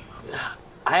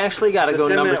 I actually gotta It's a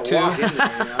go number 10-minute 2. walk in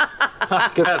there, you know?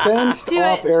 The fenced Do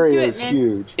off it. area Do it, is man.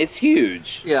 huge. It's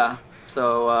huge. Yeah,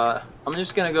 so I'm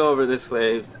just gonna go over this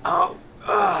way. Oh,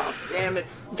 damn it.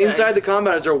 Inside the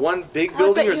compound, is there one big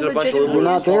building or is it a bunch of little You're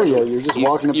not there yet. You're just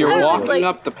walking up the You're road. walking like-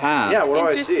 up the path. Yeah, what do I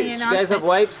Interesting see? You guys have announcement.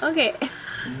 wipes? Okay.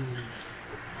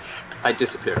 I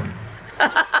disappear.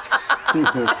 You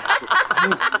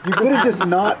could have just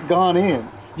not gone in.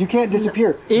 You can't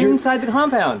disappear. Inside the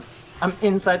compound. I'm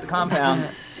inside the compound.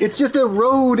 It's just a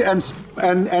road and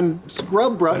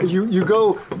scrub brush. You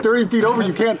go 30 feet over,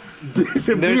 you can't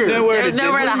disappear. There's nowhere There's to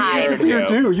nowhere to hide. disappear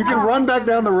too. You can run back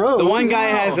down the road. The one guy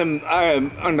has an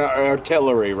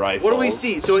artillery rifle. What do we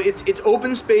see? So it's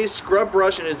open space, scrub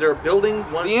brush, and is there a building?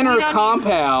 One. The inner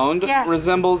compound Yes.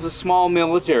 resembles a small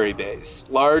military base.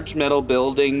 Large metal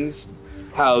buildings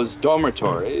house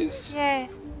dormitories. Yay.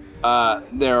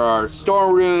 There are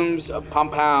storerooms, a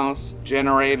pump house,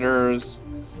 generators.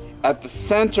 At the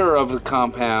center of the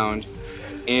compound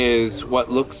is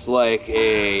what looks like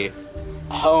a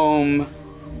home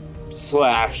 /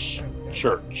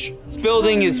 church. This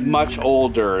building is much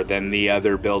older than the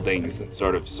other buildings that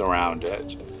sort of surround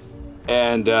it.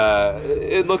 And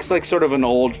it looks like sort of an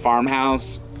old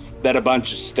farmhouse that a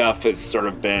bunch of stuff has sort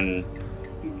of been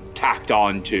tacked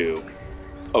onto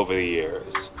over the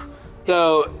years.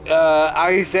 So,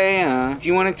 Isaiah, do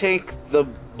you want to take the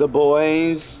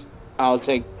boys? I'll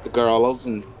take the girls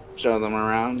and show them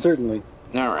around. Certainly.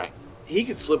 All right. He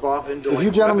could slip off into. If like,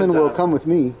 you gentlemen weapons will out. come with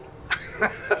me,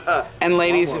 And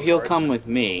ladies, if you'll come with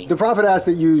me. The prophet asked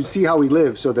that you see how we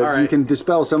live so that All right. you can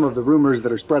dispel some of the rumors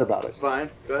that are spread about us. Fine.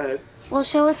 Go ahead. Well,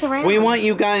 show us around. We want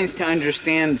you guys to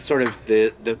understand sort of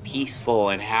the peaceful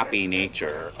and happy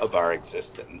nature of our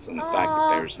existence and the fact that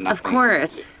there's nothing. Of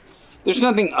course. There's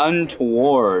nothing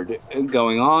untoward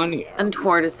going on here.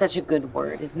 Untoward is such a good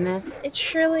word, isn't it? It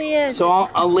surely is. So,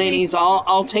 ladies,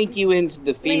 I'll take you into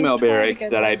the female Lane's trying to barracks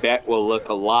get that there. I bet will look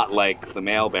a lot like the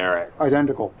male barracks.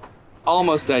 Identical.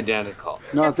 Almost identical.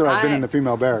 Not that I've been in the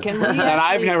female barracks. Can we And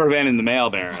I've never been in the male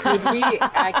barracks. Could we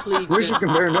actually We should just,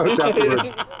 compare notes afterwards.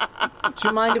 do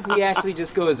you mind if we actually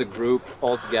just go as a group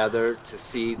all together to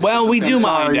see? The Well, we do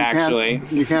Sorry, mind, you actually.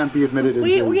 You can't be admitted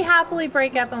into... We happily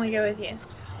break up and we go with you.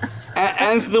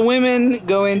 As the women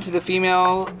go into the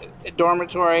female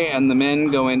dormitory and the men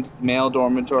go into the male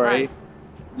dormitory,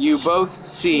 you both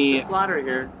see slaughter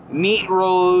here. neat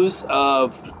rows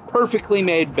of perfectly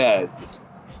made beds.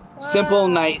 Simple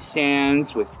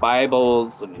nightstands with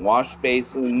Bibles and wash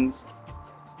basins.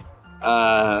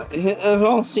 It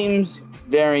all seems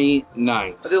very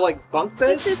nice. Are they like bunk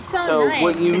beds? This is so, So nice.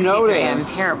 what you 63, notice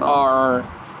I'm terrible. are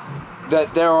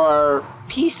that there are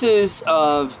pieces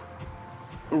of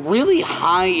really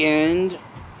high-end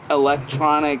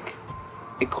electronic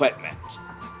equipment.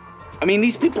 I mean,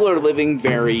 these people are living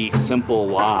very simple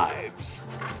lives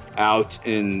out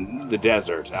in the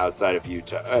desert outside of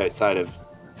Utah, outside of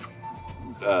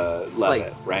Levitt,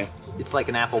 like- right? It's like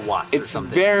an Apple Watch or It's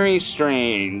something. very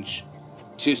strange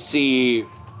to see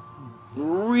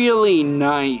really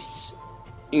nice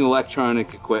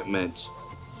electronic equipment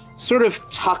sort of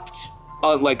tucked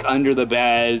like under the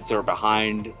beds or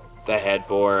behind the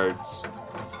headboards.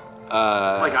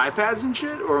 Like iPads and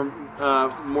shit, or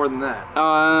more than that?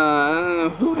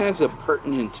 Who has a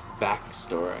pertinent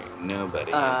backstory?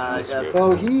 Nobody. in this group.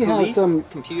 Oh, he has Police? some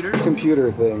Computers?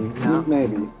 computer thing.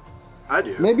 Maybe. I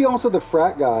do. Maybe also the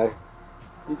frat guy.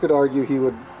 You could argue he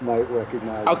might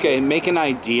recognize. Okay, make an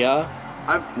idea.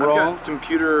 I've Roll. got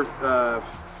computer.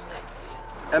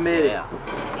 M80.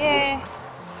 Yeah.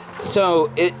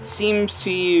 So it seems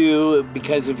to you,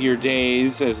 because of your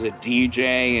days as a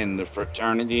DJ in the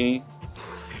fraternity,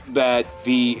 that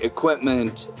the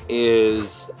equipment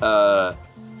is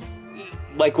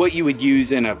like what you would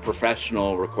use in a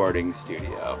professional recording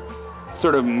studio.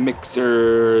 Sort of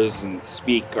mixers and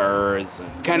speakers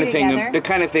and kind of thing. Together? The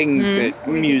kind of thing that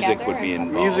music together would or be something?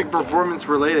 involved. Music performance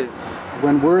related.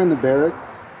 When we're in the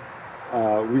barracks,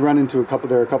 we run into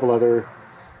there are a couple other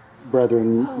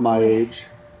brethren my age.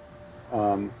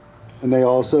 And they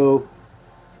also,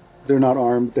 they're not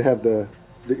armed. They have the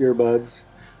earbuds.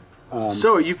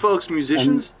 So, are you folks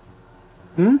musicians?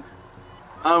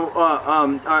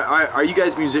 Are you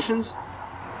guys musicians?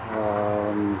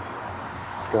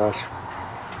 Gosh,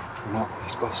 we're not really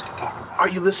supposed to talk about Are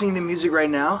you listening to music right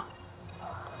now?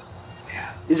 Yeah.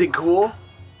 Is it cool?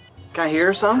 Can I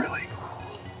hear some? really cool.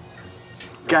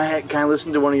 Can I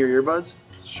listen to one of your earbuds?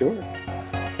 Sure.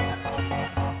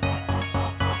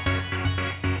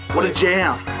 What a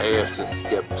jam! I have to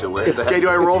skip to where It's- Okay, do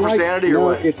I roll It's for like- sanity or no,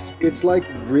 what? it's like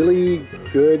really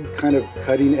good kind of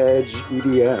cutting edge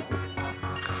EDM.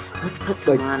 Let's put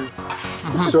some Like-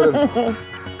 on. Sort of,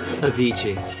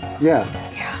 Avicii, yeah.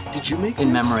 Did you make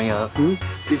in this? memory of.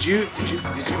 Did you?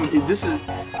 This is.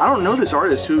 I don't know this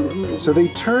artist. Who? So they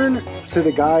turn to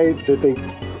the guy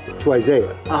to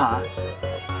Isaiah, Uh huh.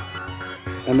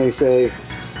 and they say,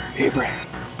 "Hey, Brad,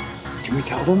 can we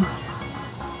tell them?"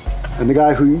 And the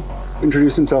guy who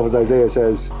introduced himself as Isaiah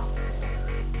says,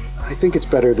 "I think it's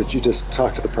better that you just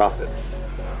talk to the prophet."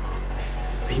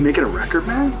 Are you making a record,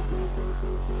 man?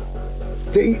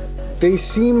 They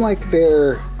seem like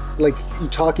they're like you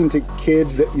talking to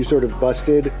kids that you sort of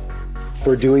busted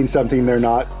for doing something they're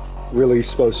not really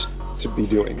supposed to be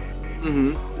doing.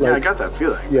 Yeah, I Like- got that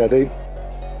feeling. Yeah, they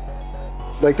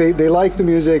like the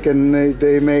music and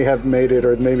they may have made it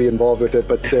or maybe involved with it,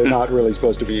 but they're not really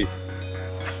supposed to be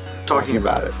Talking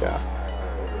about it. Yeah.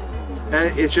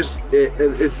 And it's just.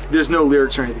 There's no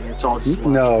lyrics or anything. It's all just.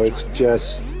 No, it's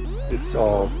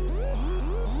all,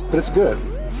 but it's good.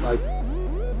 It's like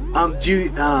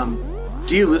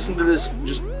Do you listen to this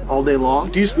just all day long?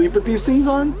 Do you sleep with these things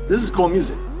on? This is cool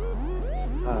music.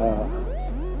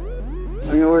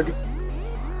 I mean,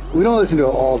 we don't listen to it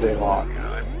all day long.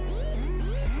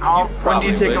 When do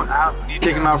you take them out? Do you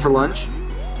take them out for lunch?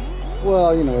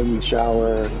 Well, in the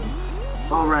shower.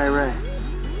 Oh, right.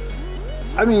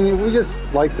 I mean, we just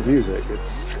like the music.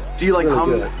 It's Do you like really hum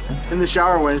good. in the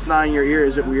shower when it's not in your ear?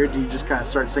 Is it weird? Do you just kind of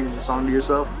start singing the song to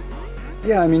yourself?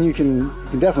 Yeah, I mean, you can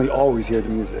definitely always hear the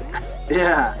music.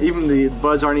 Yeah, even the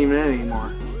buds aren't even in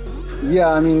anymore. Yeah,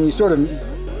 I mean, you sort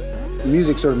of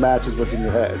music sort of matches what's in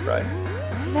your head, right?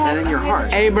 And in your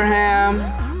heart. Abraham.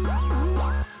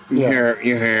 Yeah.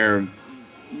 You hear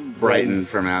Brighton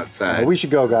from outside. We should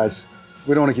go, guys.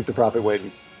 We don't want to keep the prophet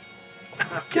waiting.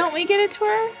 Don't we get a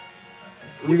tour?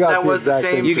 You got That the was the exact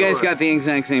same same. You tour. guys got the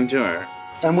exact same tour.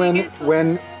 And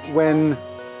when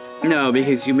No,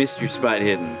 because you missed your spot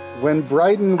hidden.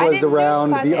 Brighton I was didn't do a around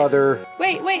spot the hidden. other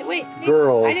Wait.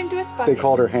 girls, I didn't do a spot. they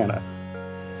called her Hannah.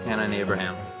 Hannah and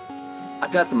Abraham.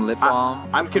 I've got some lip balm.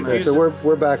 I'm Okay, confused. so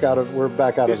we're back out of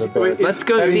the bed. Let's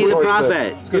go Heading see the towards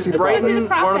prophet. Let's go Is see the Brighton Let's see the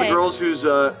one of the prophet. girls who's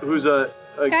Guys,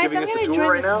 giving I'm us the gonna tour join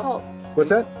right this now? cult. What's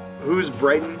that? Who's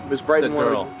Brighton? Was Brighton The one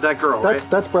of girl. that girl?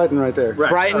 That's Brighton right there. right.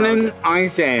 Brighton Oh, and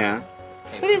Isaiah.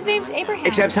 But his name's Abraham.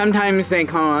 Except sometimes they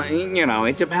call,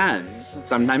 it depends.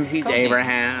 Sometimes he's Call me.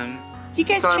 Abraham, Do you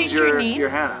guys Sometimes change your you're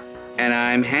names? Hannah. and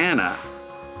I'm Hannah.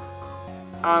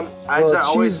 I Well,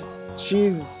 always.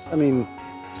 she's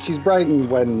Brighton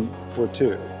when we're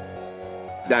two.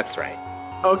 That's right.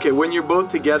 Okay, when you're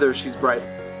both together, she's Brighton.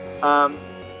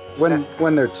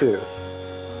 When they're two.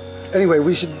 Anyway,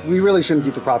 we really shouldn't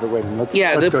keep the prophet waiting. Let's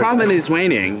The go, prophet guys. is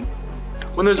waiting.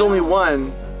 When there's only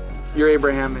one, you're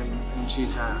Abraham and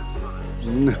she's Hannah.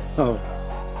 No.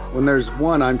 When there's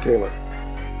one, I'm Caleb.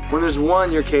 When there's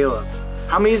one, you're Caleb.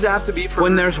 How many does it have to be for?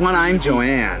 When there's one, I'm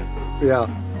Joanne. Yeah.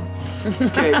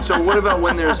 Okay, so what about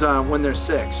when there's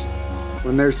six?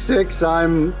 When there's six,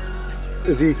 I'm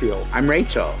Ezekiel. I'm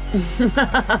Rachel.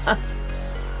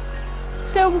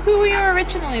 So who were you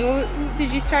originally? Who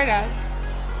did you start as?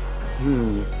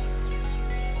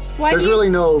 Why There's do you, really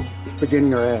no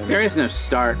beginning or end. There is no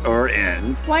start or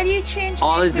end. Why do you change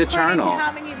all names is according eternal. to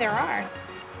how many there are?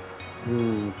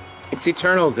 It's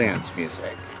eternal dance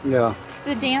music. Yeah. It's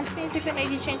the dance music that made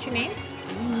you change your name?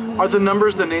 Are the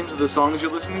numbers the names of the songs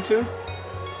you're listening to?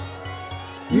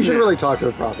 You should really talk to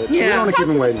the prophet. Yeah. We don't want Let's to talk keep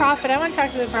to him the waiting. prophet. I want to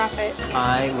talk to the prophet.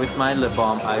 With my lip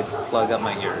balm, I plug up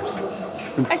my ears.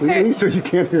 Completely, so you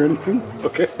can't hear anything?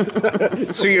 Okay.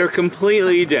 So you're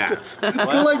completely deaf.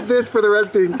 Go like this for the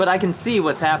rest of the... But I can see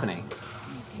what's happening.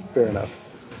 Fair enough.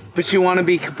 But you want to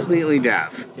be completely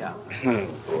deaf. Yeah. Oh,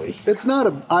 boy. It's not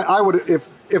a... I would...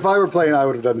 If I were playing, I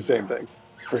would have done the same thing.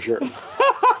 For sure.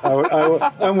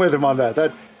 I'm with him on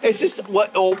that. It's just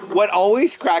what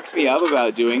always cracks me up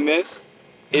about doing this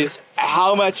is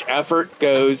how much effort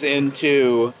goes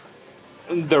into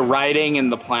the writing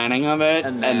and the planning of it,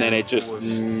 and then it just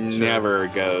never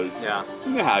goes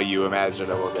how you imagine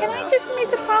it will go. Can I just meet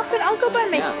the prophet? I'll go by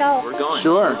myself. We're going.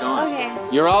 Sure. We're going.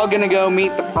 Okay. You're all gonna go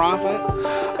meet the prophet?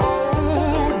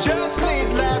 Oh, just late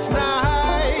last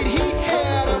night, he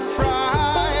had a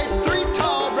fright. 3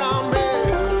 tall brown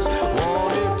bears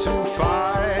wanted to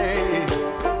fight.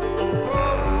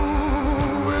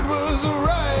 Oh, it was a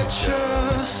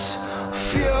righteous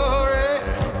fury.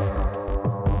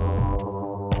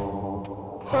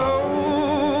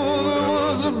 Oh, there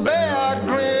was a bad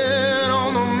grin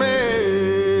on the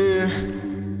man.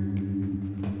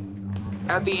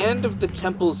 At the end of the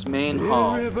temple's main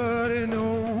hall, Everybody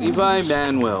knows Levi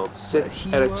Manuel sits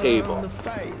at a table,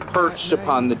 perched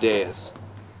upon the dais.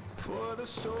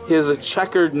 He has a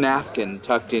checkered napkin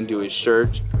tucked into his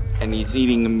shirt, and he's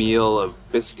eating a meal of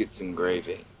biscuits and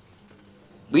gravy.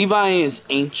 Levi is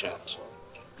ancient.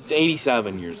 He's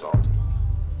 87 years old.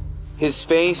 His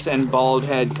face and bald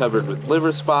head covered with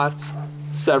liver spots,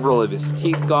 several of his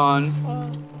teeth gone.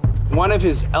 One of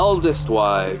his eldest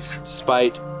wives,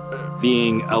 despite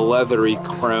being a leathery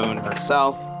crone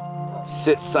herself,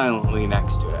 sits silently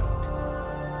next to him.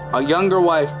 A younger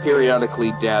wife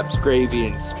periodically dabs gravy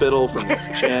and spittle from his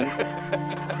chin.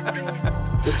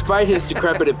 Despite his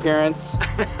decrepit appearance,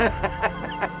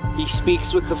 he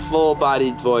speaks with the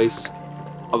full-bodied voice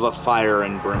of a fire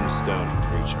and brimstone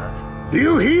creature. Do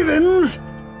you heathens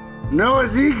know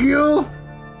Ezekiel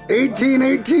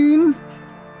 18:18?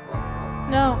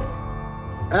 No.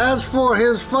 As for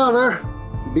his father,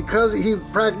 because he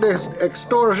practiced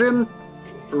extortion,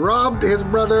 robbed his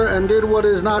brother, and did what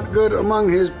is not good among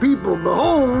his people,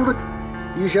 behold,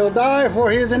 he shall die for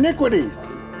his iniquity.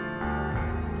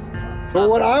 But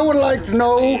what I would like to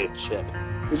know Hated chip.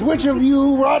 is which of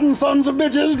you rotten sons of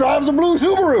bitches drives a blue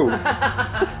Subaru?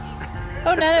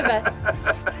 Oh, none of us.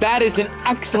 That is an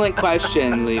excellent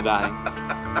question, Levi.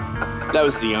 That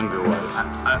was the younger wife.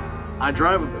 I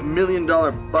drive $1 million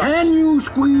bus. Can you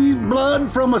squeeze blood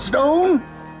from a stone?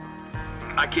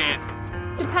 I can't.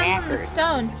 Depends on the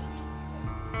stone.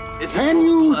 Can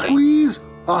you squeeze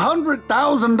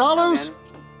 $100,000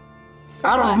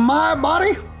 out of my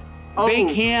body? They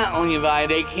can't, Levi,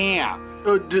 they can't.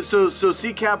 Oh, so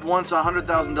CCAP wants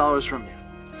 $100,000 from you.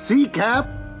 CCAP?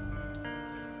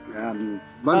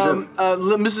 Bunch of...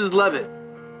 Mrs. Levitt.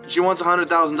 She wants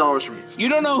 $100,000 from you. You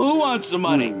don't know who wants the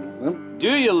money,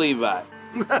 do you, Levi?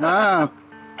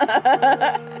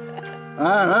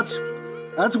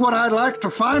 That's what I'd like to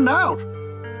find out.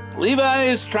 Levi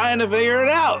is trying to figure it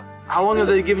out. How long have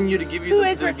they given you to give you Who the,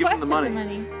 has to give them the requested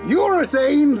money? the money? You're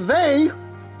saying they,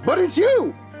 but it's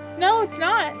you. No, it's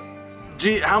not.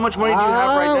 Gee, how much money do you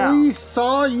have right now? We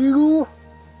saw you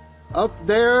up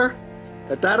there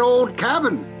at that old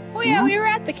cabin. Oh yeah, we were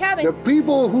at the cabin. The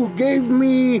people who gave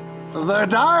me the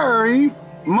diary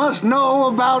must know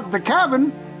about the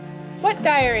cabin. What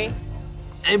diary?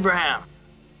 Abraham.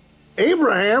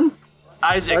 Abraham?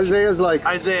 Isaac. Isaiah's like...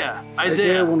 Isaiah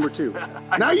 1 or 2.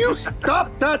 Now you stop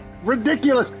that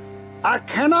ridiculous... I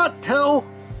cannot tell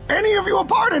any of you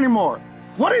apart anymore.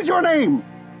 What is your name?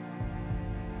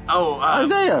 Oh,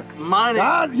 Isaiah. My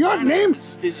name. Your name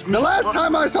is the last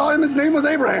time I saw him, his name was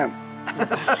Abraham.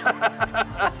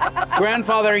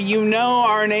 Grandfather, you know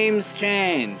our names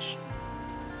change.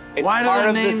 It's Why do part their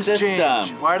of the names system.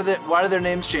 change? Why do their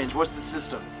names change? What's the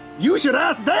system? You should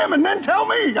ask them and then tell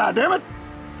me, goddammit.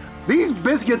 These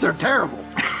biscuits are terrible.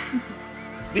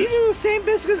 These are the same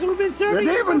biscuits we've been serving.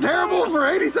 They've been terrible for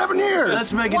 87 years.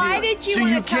 Let's make a Why deal. did you So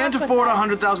wanna you can't talk with afford us?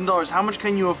 $100,000. How much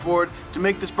can you afford to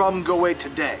make this problem go away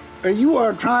today? You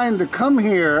are trying to come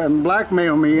here and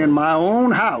blackmail me in my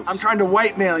own house. I'm trying to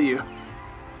white-mail you.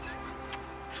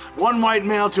 One white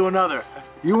male to another.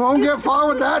 You won't get far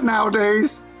with that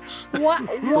nowadays. Why?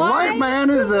 The white man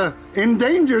is a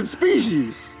endangered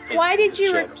species. Why did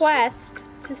you request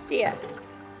to see us?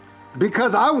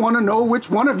 Because I want to know which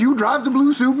one of you drives a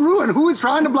blue Subaru and who is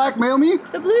trying to blackmail me.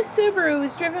 The blue Subaru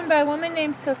was driven by a woman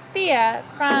named Sophia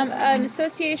from an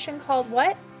association called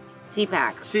what?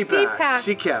 CPAC.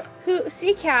 CCAP.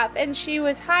 CCAP, and she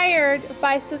was hired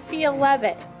by Sophia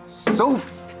Levitt.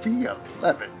 Sophia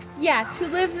Levitt. Yes, who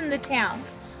lives in the town.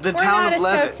 The We're town not of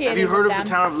Levitt. associated Have you heard with of the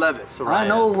them. town of Levitt? I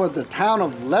know what the town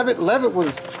of Levitt. Levitt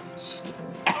was.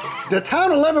 The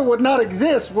town of Levitt would not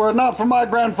exist were it not for my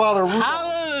grandfather.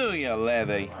 Hallelujah,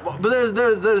 Levy. But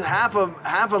there's half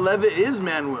a Levitt is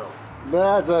Manuel.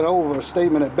 That's an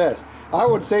overstatement at best. I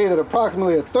would say that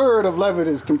approximately a third of Levitt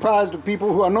is comprised of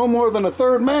people who are no more than a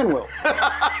third Manuel.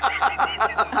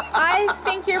 I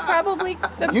think you're probably the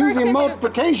person Using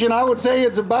multiplication, I would say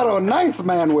it's about a ninth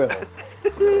Manuel.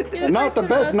 who, not the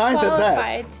best ninth at that.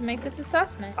 qualified to make this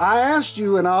assessment. I asked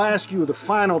you, and I'll ask you the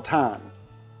final time.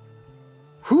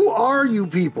 Who are you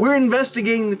people? We're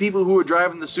investigating the people who are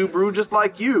driving the Subaru just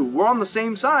like you. We're on the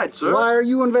same side, sir. Why are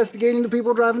you investigating the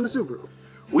people driving the Subaru?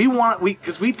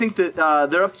 Because we think that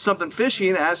they're up to something fishy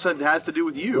and it has to do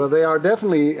with you. Well, they are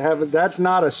definitely having. That's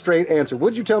not a straight answer.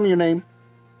 Would you tell me your name?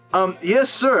 Yes,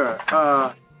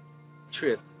 sir.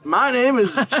 Trip. My name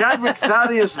is Chadwick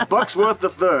Thaddeus Bucksworth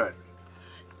III.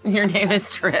 Your name is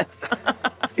Trip.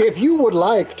 If you would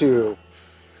like to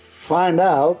find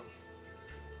out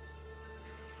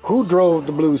who drove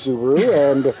the blue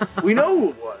Subaru and we know who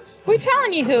it was. We're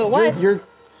telling you who it was. Your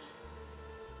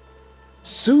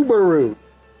Subaru.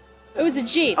 It was a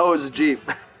Jeep. Oh, it was a Jeep.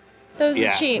 It was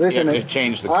a Jeep. Listen, You have to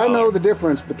change the I color. know the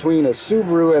difference between a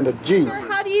Subaru and a Jeep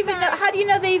How do you even know? How do you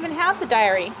know they even have the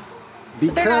diary? they're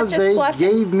not because just they bluffing.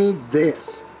 gave me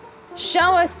this. Show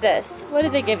us this. What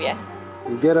did they give you?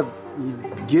 You get it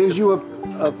gives you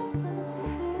a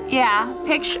Yeah,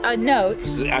 picture a note. This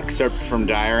is an excerpt from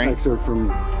diary. excerpt from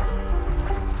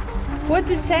What's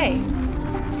it say?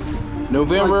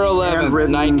 November 11th,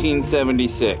 handwritten.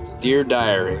 1976. Dear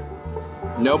Diary.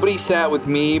 Nobody sat with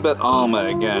me but Alma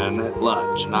again at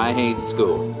lunch, and I hate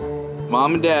school.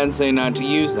 Mom and Dad say not to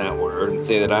use that word and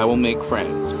say that I will make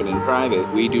friends, but in private,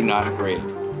 we do not agree.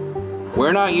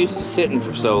 We're not used to sitting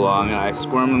for so long, and I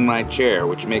squirm in my chair,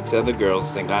 which makes other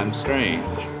girls think I'm strange.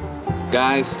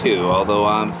 Guys, too, although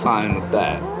I'm fine with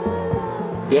that.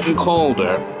 Getting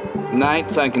colder.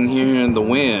 Nights I can hear the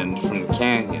wind from the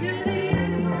canyon.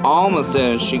 Alma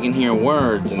says she can hear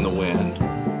words in the wind,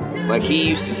 like he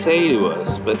used to say to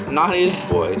us, but not his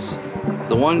voice,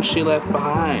 the one she left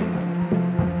behind.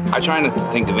 I try not to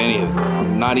think of any of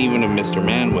them, not even of Mr.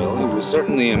 Manuel, who was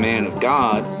certainly a man of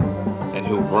God, and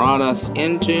who brought us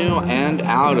into and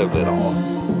out of it all.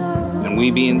 And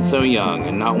we being so young,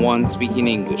 and not one speaking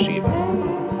English even.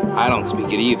 I don't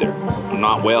speak it either. I'm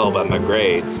not well by my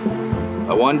grades.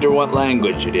 I wonder what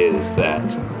language it is that...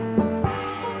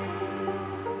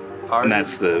 And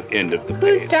that's the end of the page.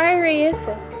 Whose diary is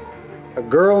this? a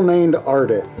girl named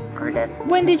Ardith.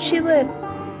 When did she live?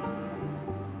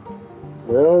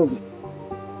 Well,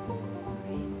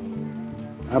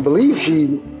 I believe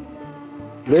she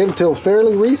lived till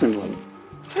fairly recently.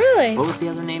 Really? What was the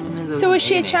other name in there? So was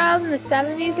she a child in the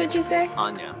 70s, would you say?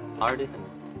 Anya. Ardith.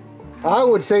 I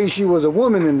would say she was a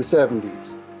woman in the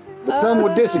 70s, but some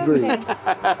would disagree. Okay.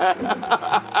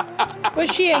 Was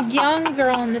she a young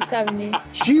girl in the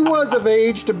 70s? She was of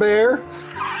age to bear.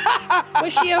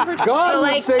 Was she over 20? God would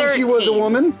like say she was a 13.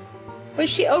 woman. Was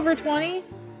she over 20?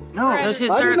 No. No, she's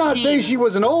I did not say 13. she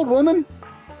was an old woman.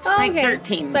 Oh, like okay.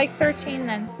 13. Like 13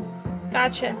 then.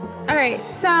 Gotcha. All right,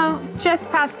 so just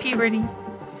past puberty.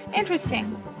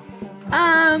 Interesting.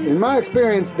 In my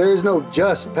experience, there is no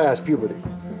just past puberty.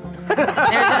 You either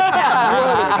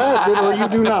pass it or you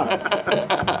do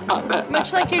not.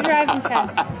 Much like your driving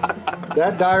test.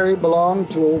 That diary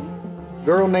belonged to a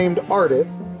girl named Ardith.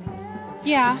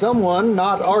 Yeah. Someone,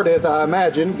 not Ardith, I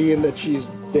imagine, being that she's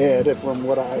dead from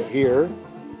what I hear,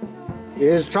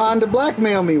 is trying to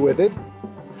blackmail me with it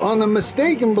on the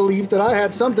mistaken belief that I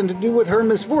had something to do with her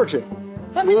misfortune.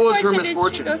 What What was her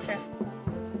misfortune misfortune? did she go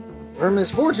through? Her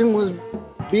misfortune was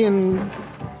being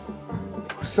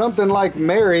something like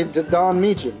married to Don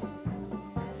Meacham.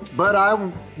 But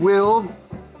I will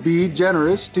be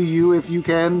generous to you if you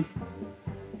can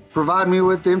provide me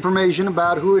with the information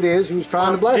about who it is who's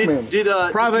trying to blackmail me. Did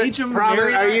Meacham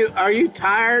marry Are you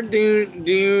tired?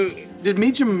 Did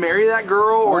Meacham marry that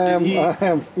girl, or did he? I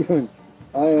am feeling.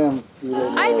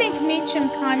 I think Meacham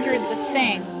conjured the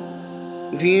thing.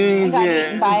 Do you need got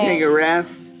eaten by to take it. a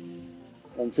rest?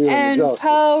 I'm feeling And exhausted.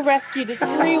 Poe rescued his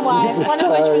 3 wives, one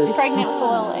of which was pregnant with a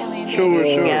little alien. Sure.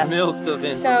 Yeah. Milk of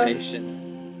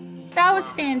information. That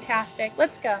was fantastic.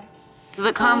 Let's go. So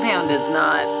the compound is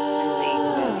not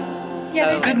really.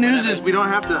 Yeah, Good news is we don't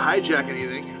have to hijack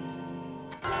anything.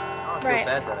 I feel Right.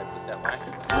 bad that I put that wax.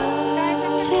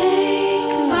 guys,